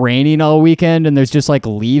been like raining all weekend, and there's just like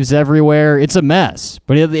leaves everywhere. It's a mess,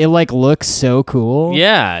 but it like looks so cool.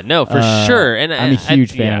 Yeah, no, for sure. And I'm a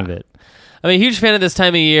huge fan of it. I'm a huge fan of this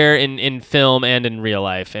time of year in film and in real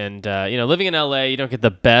life. And, living in LA, you don't get the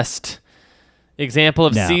best example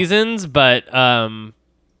of seasons, but in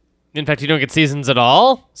fact, you don't get seasons at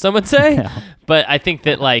all, some would say. No. But I think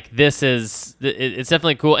that, like, it's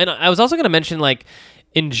definitely cool. And I was also going to mention, like,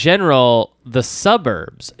 in general, the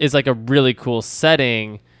suburbs is, like, a really cool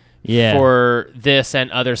setting for this and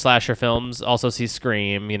other slasher films. Also see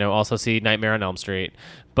Scream, also see Nightmare on Elm Street.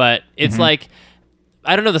 But it's like...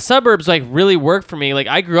 I don't know, the suburbs like really work for me. Like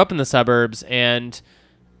I grew up in the suburbs, and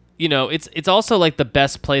it's also like the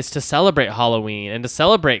best place to celebrate Halloween and to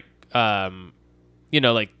celebrate Thanksgiving,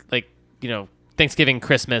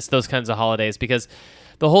 Christmas, those kinds of holidays, because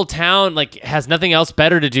the whole town like has nothing else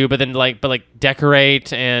better to do but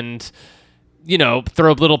decorate and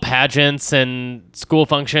throw up little pageants and school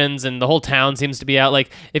functions, and the whole town seems to be out. Like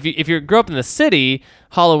if you grow up in the city,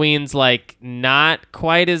 Halloween's like not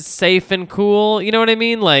quite as safe and cool. You know what I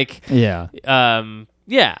mean? Like yeah.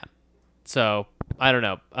 So I don't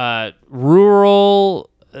know. Rural,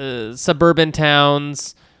 suburban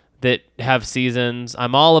towns that have seasons.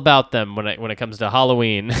 I'm all about them when it comes to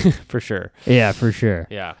Halloween, for sure. Yeah, for sure.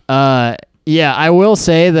 Yeah. I will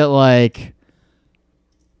say that like.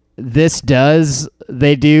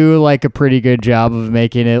 They do like a pretty good job of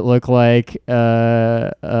making it look like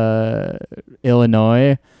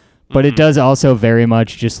Illinois, but it does also very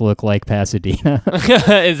much just look like Pasadena.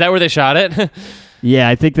 Is that where they shot it? Yeah,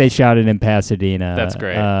 I think they shot it in Pasadena. That's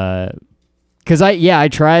great. Cause I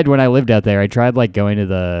tried when I lived out there. I tried like going to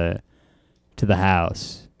the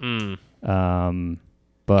house,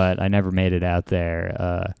 but I never made it out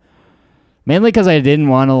there. Mainly because I didn't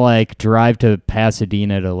want to like drive to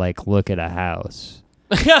Pasadena to like look at a house.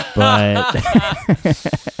 But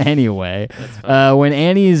anyway, when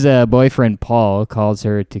Annie's boyfriend Paul calls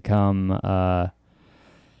her to come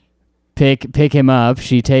pick him up,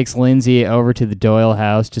 she takes Lindsay over to the Doyle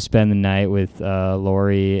house to spend the night with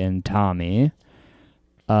Lori and Tommy.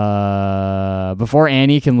 Before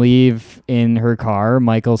Annie can leave in her car,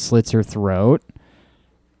 Michael slits her throat.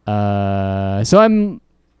 So I'm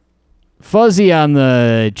fuzzy on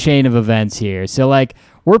the chain of events here. So like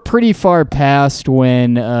we're pretty far past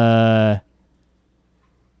when I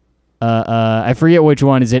forget which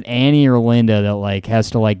one. Is it Annie or Linda that like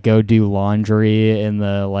has to like go do laundry in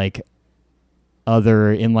the like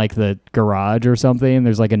in like the garage or something?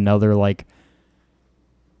 There's like another like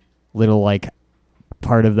little like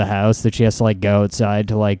part of the house that she has to like go outside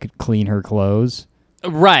to like clean her clothes.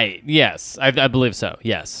 Right. Yes. I believe so.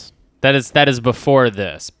 Yes. That is before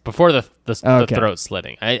this, before the throat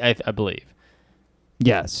slitting. I believe.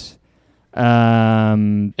 Yes.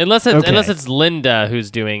 Unless it's Linda who's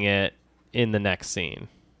doing it in the next scene.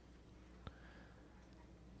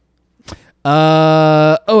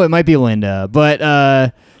 It might be Linda,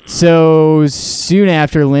 but so soon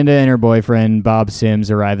after, Linda and her boyfriend Bob Sims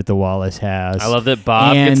arrive at the Wallace house. I love that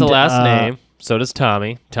Bob gets a last name. So does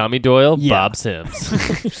Tommy. Tommy Doyle, yeah. Bob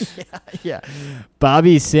Sims. yeah.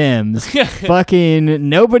 Bobby Sims. Fucking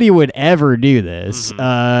nobody would ever do this.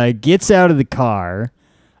 Gets out of the car.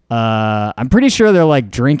 I'm pretty sure they're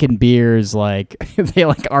like drinking beers, like they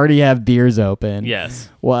like already have beers open. Yes.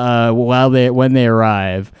 When they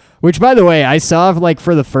arrive. Which, by the way, I saw like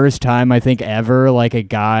for the first time I think ever like a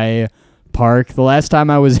guy park. The last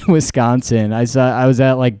time I was in Wisconsin, I was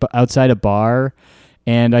at like outside a bar.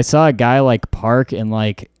 And I saw a guy like park and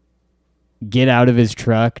like get out of his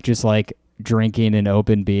truck, just like drinking an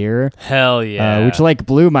open beer. Hell yeah. Which like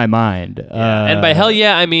blew my mind. Yeah. And by hell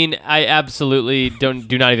yeah, I mean I absolutely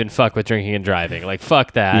do not even fuck with drinking and driving. Like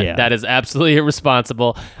fuck that. Yeah. That is absolutely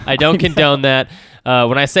irresponsible. I don't condone that.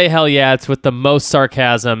 When I say hell yeah, it's with the most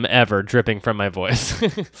sarcasm ever dripping from my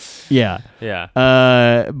voice. Yeah. Yeah.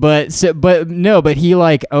 But he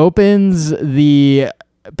like opens the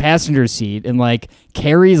passenger seat and like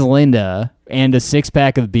carries Linda and a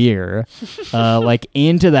 6-pack of beer like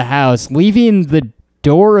into the house, leaving the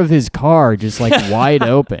door of his car just like wide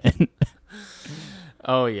open.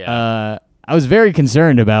 Oh yeah. I was very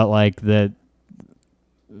concerned about like the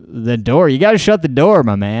door. You got to shut the door,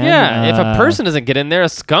 my man. Yeah, if a person doesn't get in there, a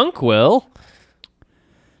skunk will.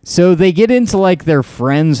 So they get into like their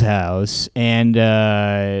friend's house and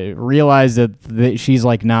realize that she's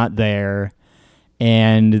like not there,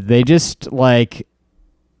 and they just like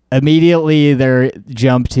immediately they're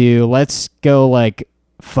jump to let's go like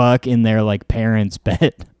fuck in their like parents'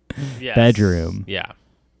 bedroom. Yeah.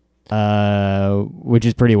 Which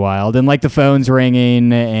is pretty wild. And like the phone's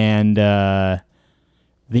ringing and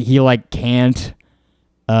he like can't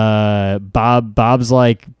Bob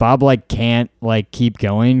can't like keep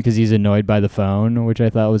going because he's annoyed by the phone, which I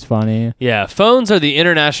thought was funny. Yeah, phones are the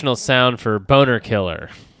international sound for boner killer.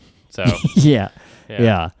 So yeah.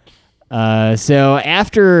 So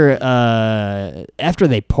after they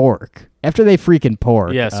freaking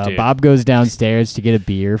pork, yes, dude. Bob goes downstairs to get a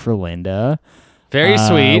beer for Linda. Very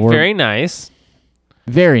sweet, very nice.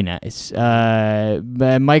 Very nice.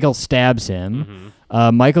 Michael stabs him.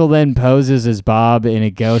 Mm-hmm. Michael then poses as Bob in a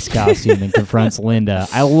ghost costume and confronts Linda.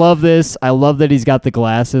 I love this. I love that he's got the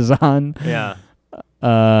glasses on. Yeah.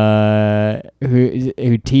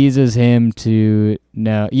 Who teases him to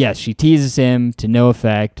no. Yes, she teases him to no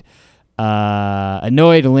effect.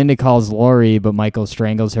 Annoyed, Linda calls Laurie, but Michael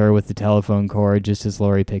strangles her with the telephone cord just as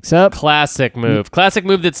Laurie picks up. Classic move. Classic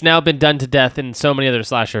move that's now been done to death in so many other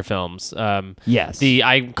slasher films. Yes. The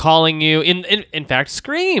I'm calling you. In fact,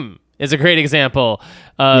 Scream is a great example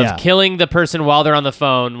of killing the person while they're on the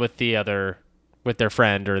phone with their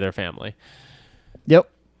friend or their family. Yep.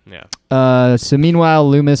 Yeah. So meanwhile,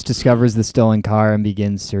 Loomis discovers the stolen car and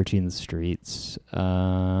begins searching the streets.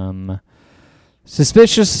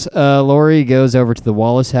 Suspicious, Laurie goes over to the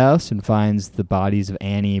Wallace house and finds the bodies of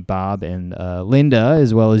Annie, Bob, and Linda,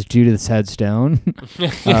 as well as Judith's headstone.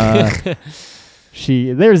 There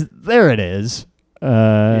it is.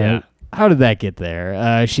 Yeah. How did that get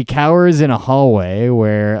there? She cowers in a hallway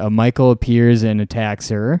where Michael appears and attacks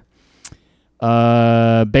her.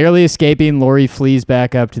 Barely escaping, Laurie flees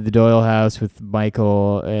back up to the Doyle house with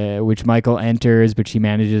Michael, which Michael enters, but she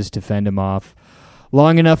manages to fend him off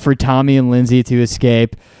long enough for Tommy and Lindsay to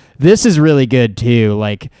escape. This is really good too.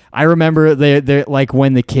 Like I remember they're like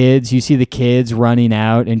when you see the kids running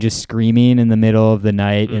out and just screaming in the middle of the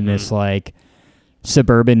night in this like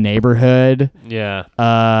suburban neighborhood. Yeah.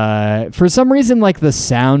 For some reason, like the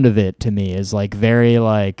sound of it to me is like very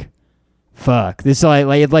like, fuck. This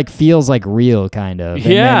like it like feels like real kind of. And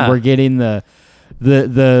then we're getting the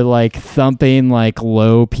like thumping like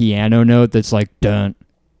low piano note that's like dun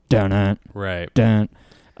dun right dun.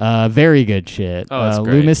 Very good shit. Oh, that's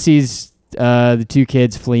great. Loomis sees the two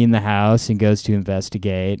kids fleeing the house and goes to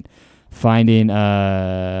investigate, finding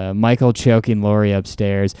Michael choking Laurie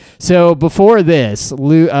upstairs. So before this,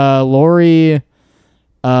 Laurie,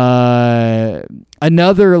 another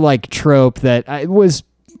like trope that was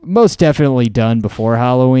most definitely done before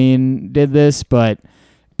Halloween did this, but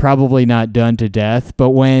probably not done to death. But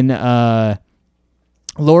when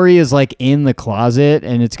Laurie is like in the closet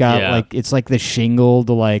and it's got like it's like the shingled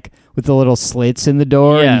like with the little slits in the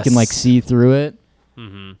door and you can like see through it.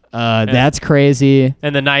 Mm-hmm. That's crazy.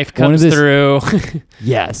 And the knife comes through.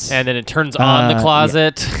 Yes. And then it turns on the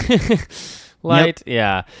closet light. Yep.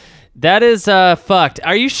 Yeah. That is fucked.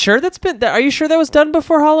 Are you sure are you sure that was done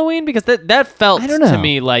before Halloween? Because that felt to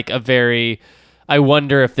me like a very, I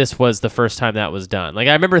wonder if this was the first time that was done. Like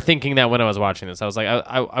I remember thinking that when I was watching this. I was like,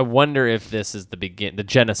 I wonder if this is the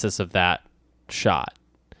genesis of that shot.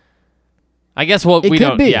 I guess we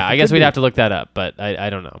don't. Be. Yeah, I guess we'd have to look that up, but I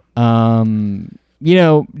don't know. You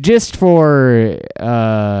know, just for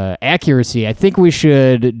accuracy, I think we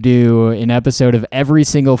should do an episode of every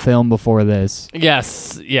single film before this.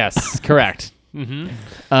 Yes, correct.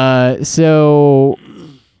 Mm-hmm. So,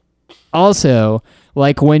 also,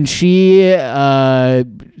 like when she, one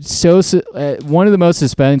of the most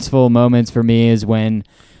suspenseful moments for me is when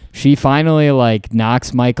she finally like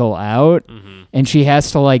knocks Michael out, and she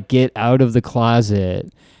has to like get out of the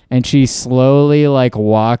closet. And she slowly like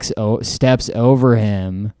steps over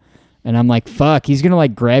him, And I'm like, fuck, he's going to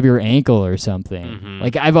like grab your ankle or something. Mm-hmm.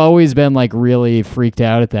 Like I've always been like really freaked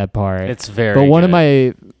out at that part. It's very But one good. of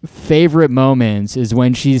my favorite moments is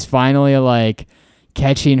when she's finally like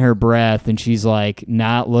catching her breath and she's like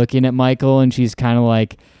not looking at Michael and she's kind of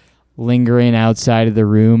like lingering outside of the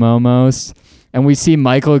room almost. And we see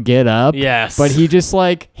Michael get up. Yes. But he just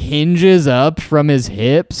like hinges up from his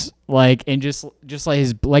hips. Like and just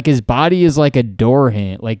like his body is like a door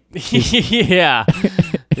hinge. Like yeah.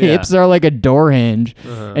 hips are like a door hinge,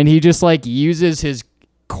 Uh-huh. and he just like uses his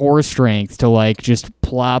core strength to like just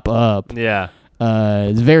plop up. Yeah.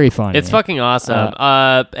 It's very funny. It's fucking awesome.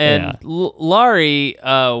 And yeah. Laurie,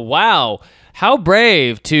 wow. How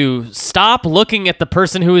brave to stop looking at the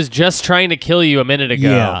person who was just trying to kill you a minute ago.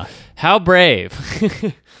 Yeah. How brave.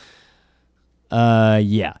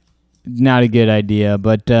 Yeah. Not a good idea,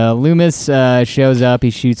 but Loomis shows up. He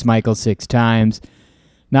shoots Michael 6 times,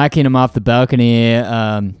 knocking him off the balcony.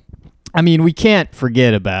 I mean, we can't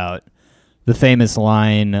forget about the famous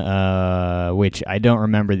line, which I don't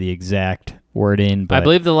remember the exact wording, but I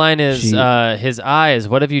believe the line is, his eyes,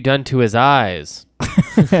 what have you done to his eyes?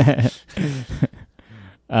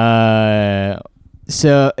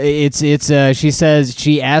 So it's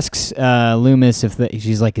she asks Loomis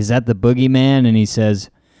she's like, is that the boogeyman? And he says,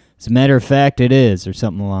 as a matter of fact, it is, or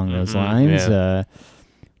something along those lines. Yeah.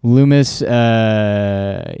 Loomis,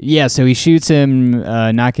 so he shoots him,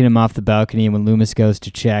 knocking him off the balcony. And when Loomis goes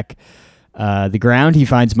to check the ground, he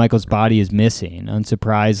finds Michael's body is missing.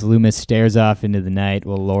 Unsurprised, Loomis stares off into the night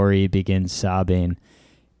while Laurie begins sobbing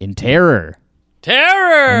in terror.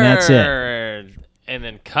 Terror! And that's it. And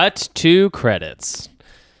then cut to credits.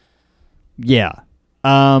 Yeah.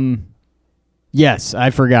 Yes,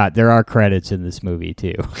 I forgot. There are credits in this movie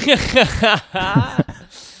too.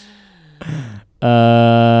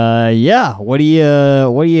 Yeah. What do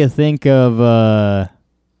you think of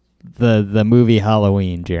the movie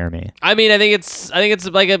Halloween, Jeremy? I mean, I think it's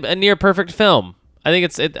like a near perfect film. I think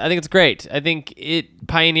it's great. I think it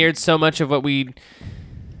pioneered so much of what we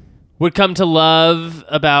would come to love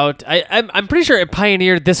about. I'm pretty sure it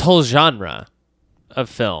pioneered this whole genre of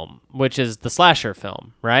film, which is the slasher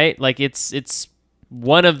film, right? Like it's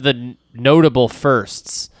one of the notable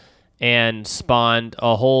firsts, and spawned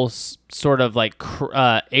a whole sort of like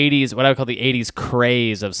 80s, what I would call the 80s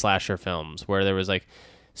craze of slasher films, where there was like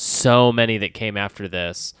so many that came after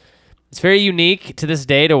this. It's very unique to this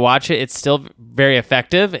day to watch it. It's still very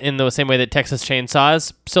effective in the same way that Texas Chainsaw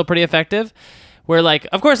is still pretty effective. Where, like,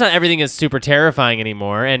 of course, not everything is super terrifying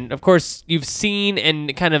anymore. And, of course, you've seen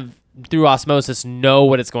and kind of through osmosis know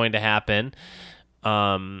what is going to happen.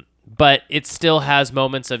 But it still has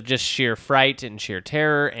moments of just sheer fright and sheer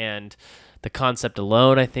terror. And the concept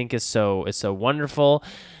alone, I think, is so wonderful.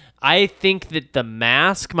 I think that the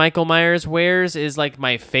mask Michael Myers wears is, like,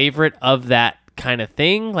 my favorite of that kind of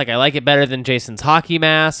thing. Like, I like it better than Jason's hockey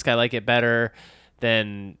mask. I like it better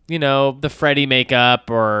than, the Freddy makeup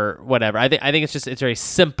or whatever. I think it's very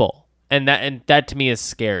simple, and that to me is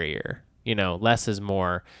scarier. Less is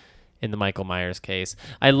more in the Michael Myers case.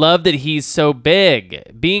 I love that he's so big,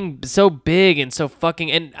 being so big and so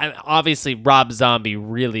fucking, and obviously Rob Zombie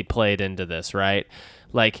really played into this, right?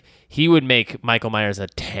 Like, he would make Michael Myers a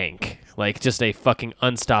tank, like just a fucking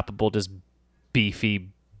unstoppable, just beefy,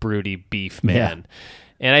 broody beef man.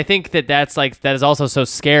 Yeah. And I think that is also so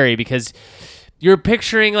scary because you're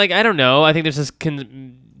picturing, like, I don't know, I think there's this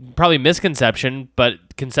probably misconception, but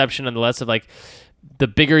conception nonetheless, of like, the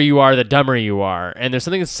bigger you are, the dumber you are. And there's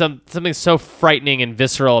something so frightening and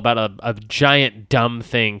visceral about a giant dumb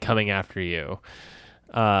thing coming after you.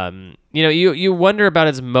 You wonder about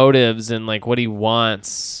his motives and like what he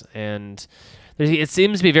wants, and it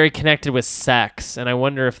seems to be very connected with sex, and I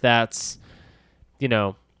wonder if that's,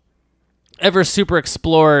 ever super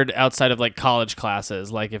explored outside of like college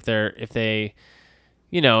classes. Like if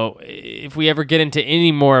we ever get into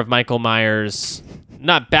any more of Michael Myers,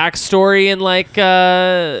 not backstory in like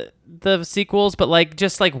the sequels, but like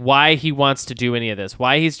just like why he wants to do any of this,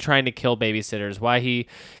 why he's trying to kill babysitters, why he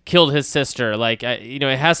killed his sister. Like, it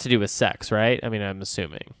has to do with sex, right? I mean, I'm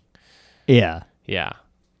assuming. Yeah. Yeah.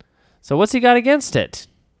 So what's he got against it?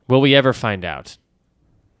 Will we ever find out?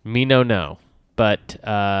 Me no. But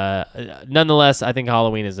nonetheless, I think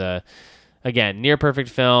Halloween is again, near perfect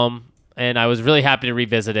film. And I was really happy to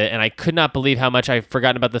revisit it, and I could not believe how much I've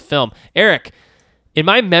forgotten about the film. Eric, in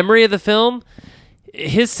my memory of the film,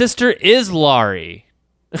 his sister is Laurie.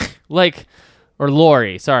 Or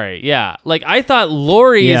Laurie, sorry. Yeah. Like, I thought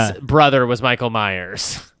Laurie's brother was Michael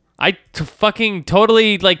Myers. I fucking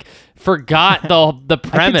totally, like, forgot the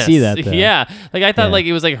premise. I could see that, though. Yeah. Like, I thought, like,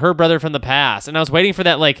 it was, like, her brother from the past. And I was waiting for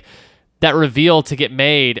that, like, that reveal to get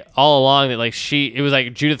made all along that like it was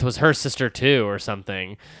like Judith was her sister too or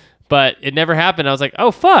something, but it never happened. I was like,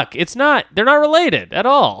 oh fuck, they're not related at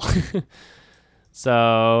all.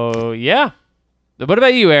 So yeah. What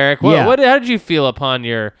about you, Eric? How did you feel upon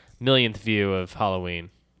your millionth view of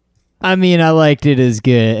Halloween? I mean, I liked it as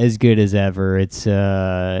good as ever. It's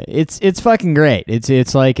fucking great.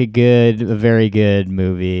 It's like a very good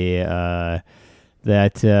movie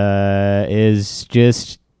that is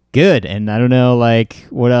just good, and I don't know like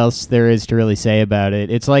what else there is to really say about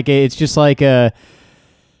it.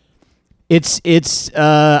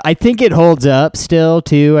 I think it holds up still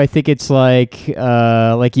too. I think it's like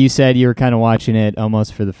you said, you were kind of watching it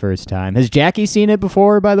almost for the first time. Has Jackie seen it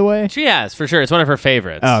before, by the way? She has, for sure. It's one of her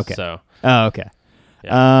favorites. Oh, okay. Okay.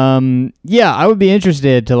 Yeah, I would be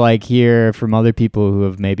interested to like hear from other people who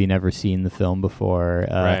have maybe never seen the film before.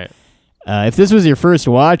 Right. If this was your first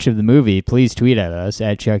watch of the movie, please tweet at us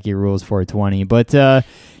at ChuckyRules420. But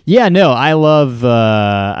yeah, no, I love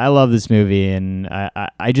this movie, and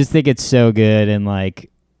I just think it's so good in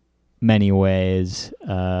like many ways.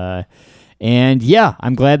 And yeah,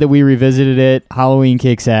 I'm glad that we revisited it. Halloween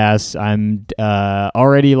kicks ass. I'm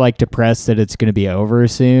already like depressed that it's going to be over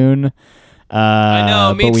soon. I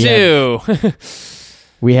know, me too.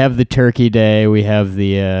 We have the Turkey Day. We have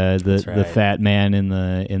the right. fat man in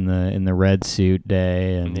the red suit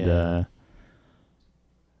day, and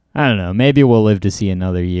I don't know. Maybe we'll live to see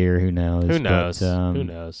another year. Who knows? Who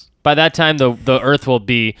knows? By that time, the Earth will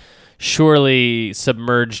be surely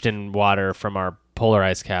submerged in water from our polar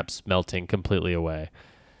ice caps melting completely away.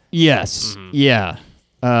 Yes. Mm-hmm. Yeah.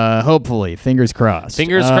 Hopefully. Fingers crossed.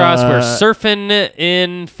 Fingers crossed. We're surfing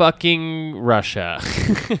in fucking Russia.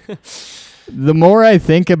 The more I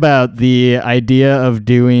think about the idea of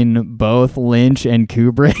doing both Lynch and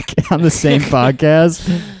Kubrick on the same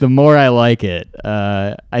podcast, the more I like it.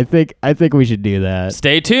 I think we should do that.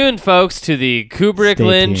 Stay tuned, folks, to the Kubrick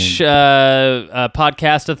Lynch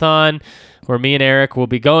podcast-a-thon, where me and Eric will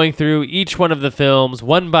be going through each one of the films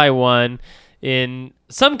one by one in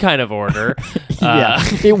some kind of order. Yeah,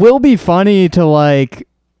 it will be funny to like.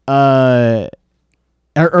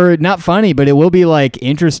 Or not funny, but it will be like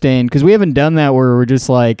interesting because we haven't done that where we're just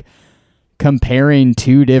like comparing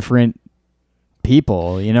two different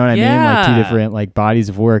people. You know what I mean? Like two different like bodies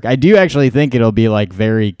of work. I do actually think it'll be like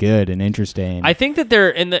very good and interesting. I think that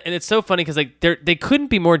and it's so funny because like they couldn't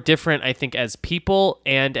be more different. I think as people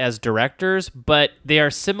and as directors, but they are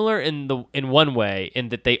similar in one way in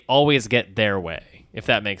that they always get their way. If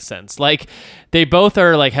that makes sense. Like they both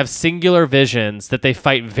are like have singular visions that they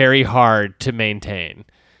fight very hard to maintain.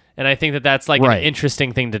 And I think that that's like an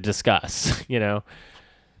interesting thing to discuss, you know?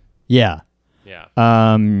 Yeah. Yeah.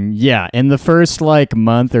 Yeah. And the first like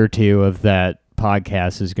month or two of that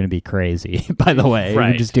podcast is going to be crazy, by the way.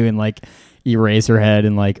 Right. We're just doing like Eraserhead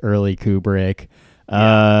and like early Kubrick.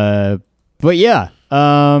 But yeah.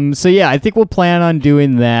 So yeah, I think we'll plan on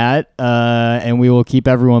doing that. And we will keep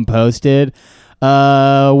everyone posted.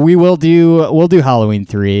 We'll do Halloween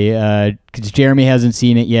 3 because Jeremy hasn't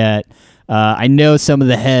seen it yet. I know some of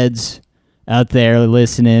the heads out there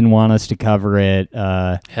listening want us to cover it.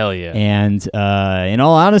 Hell yeah! And in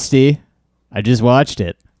all honesty, I just watched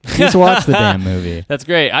it. Just watched the damn movie. That's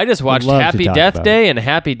great. I just watched Happy Death Day and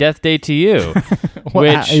Happy Death Day to You.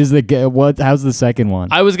 Which is how's the second one?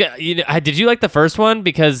 I was did you like the first one?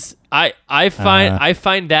 Because I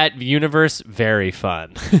find that universe very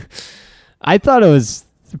fun. I thought it was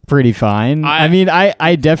pretty fine. I mean,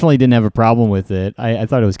 I definitely didn't have a problem with it. I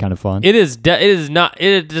thought it was kind of fun. It does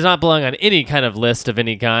not belong on any kind of list of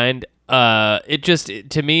any kind. It just,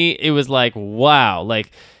 to me, it was like, wow, like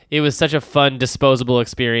it was such a fun, disposable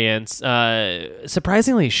experience.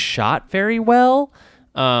 Surprisingly shot very well.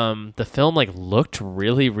 The film like looked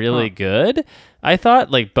really, really good. I thought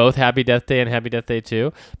like both Happy Death Day and Happy Death Day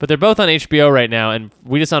 2, but they're both on HBO right now, and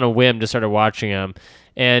we just on a whim just started watching them.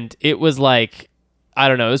 And it was like, I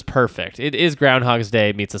don't know, it was perfect. It is Groundhog's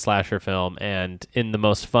Day meets a slasher film, and in the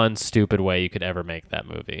most fun, stupid way you could ever make that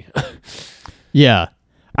movie. Yeah.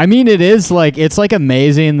 I mean, it's like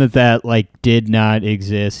amazing that like did not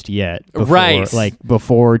exist yet. Before, like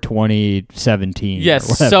before 2017.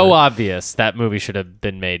 Yes, so obvious that movie should have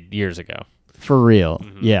been made years ago. For real.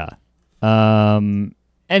 Mm-hmm. Yeah.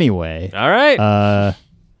 Anyway. All right.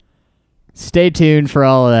 Stay tuned for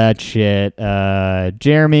all of that shit.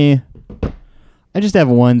 Jeremy, I just have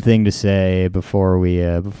one thing to say before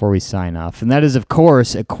we sign off, and that is, of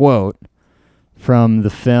course, a quote from the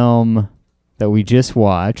film that we just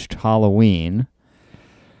watched, Halloween.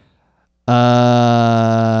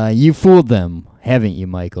 You fooled them, haven't you,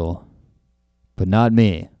 Michael? But not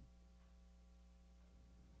me.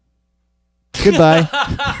 Goodbye.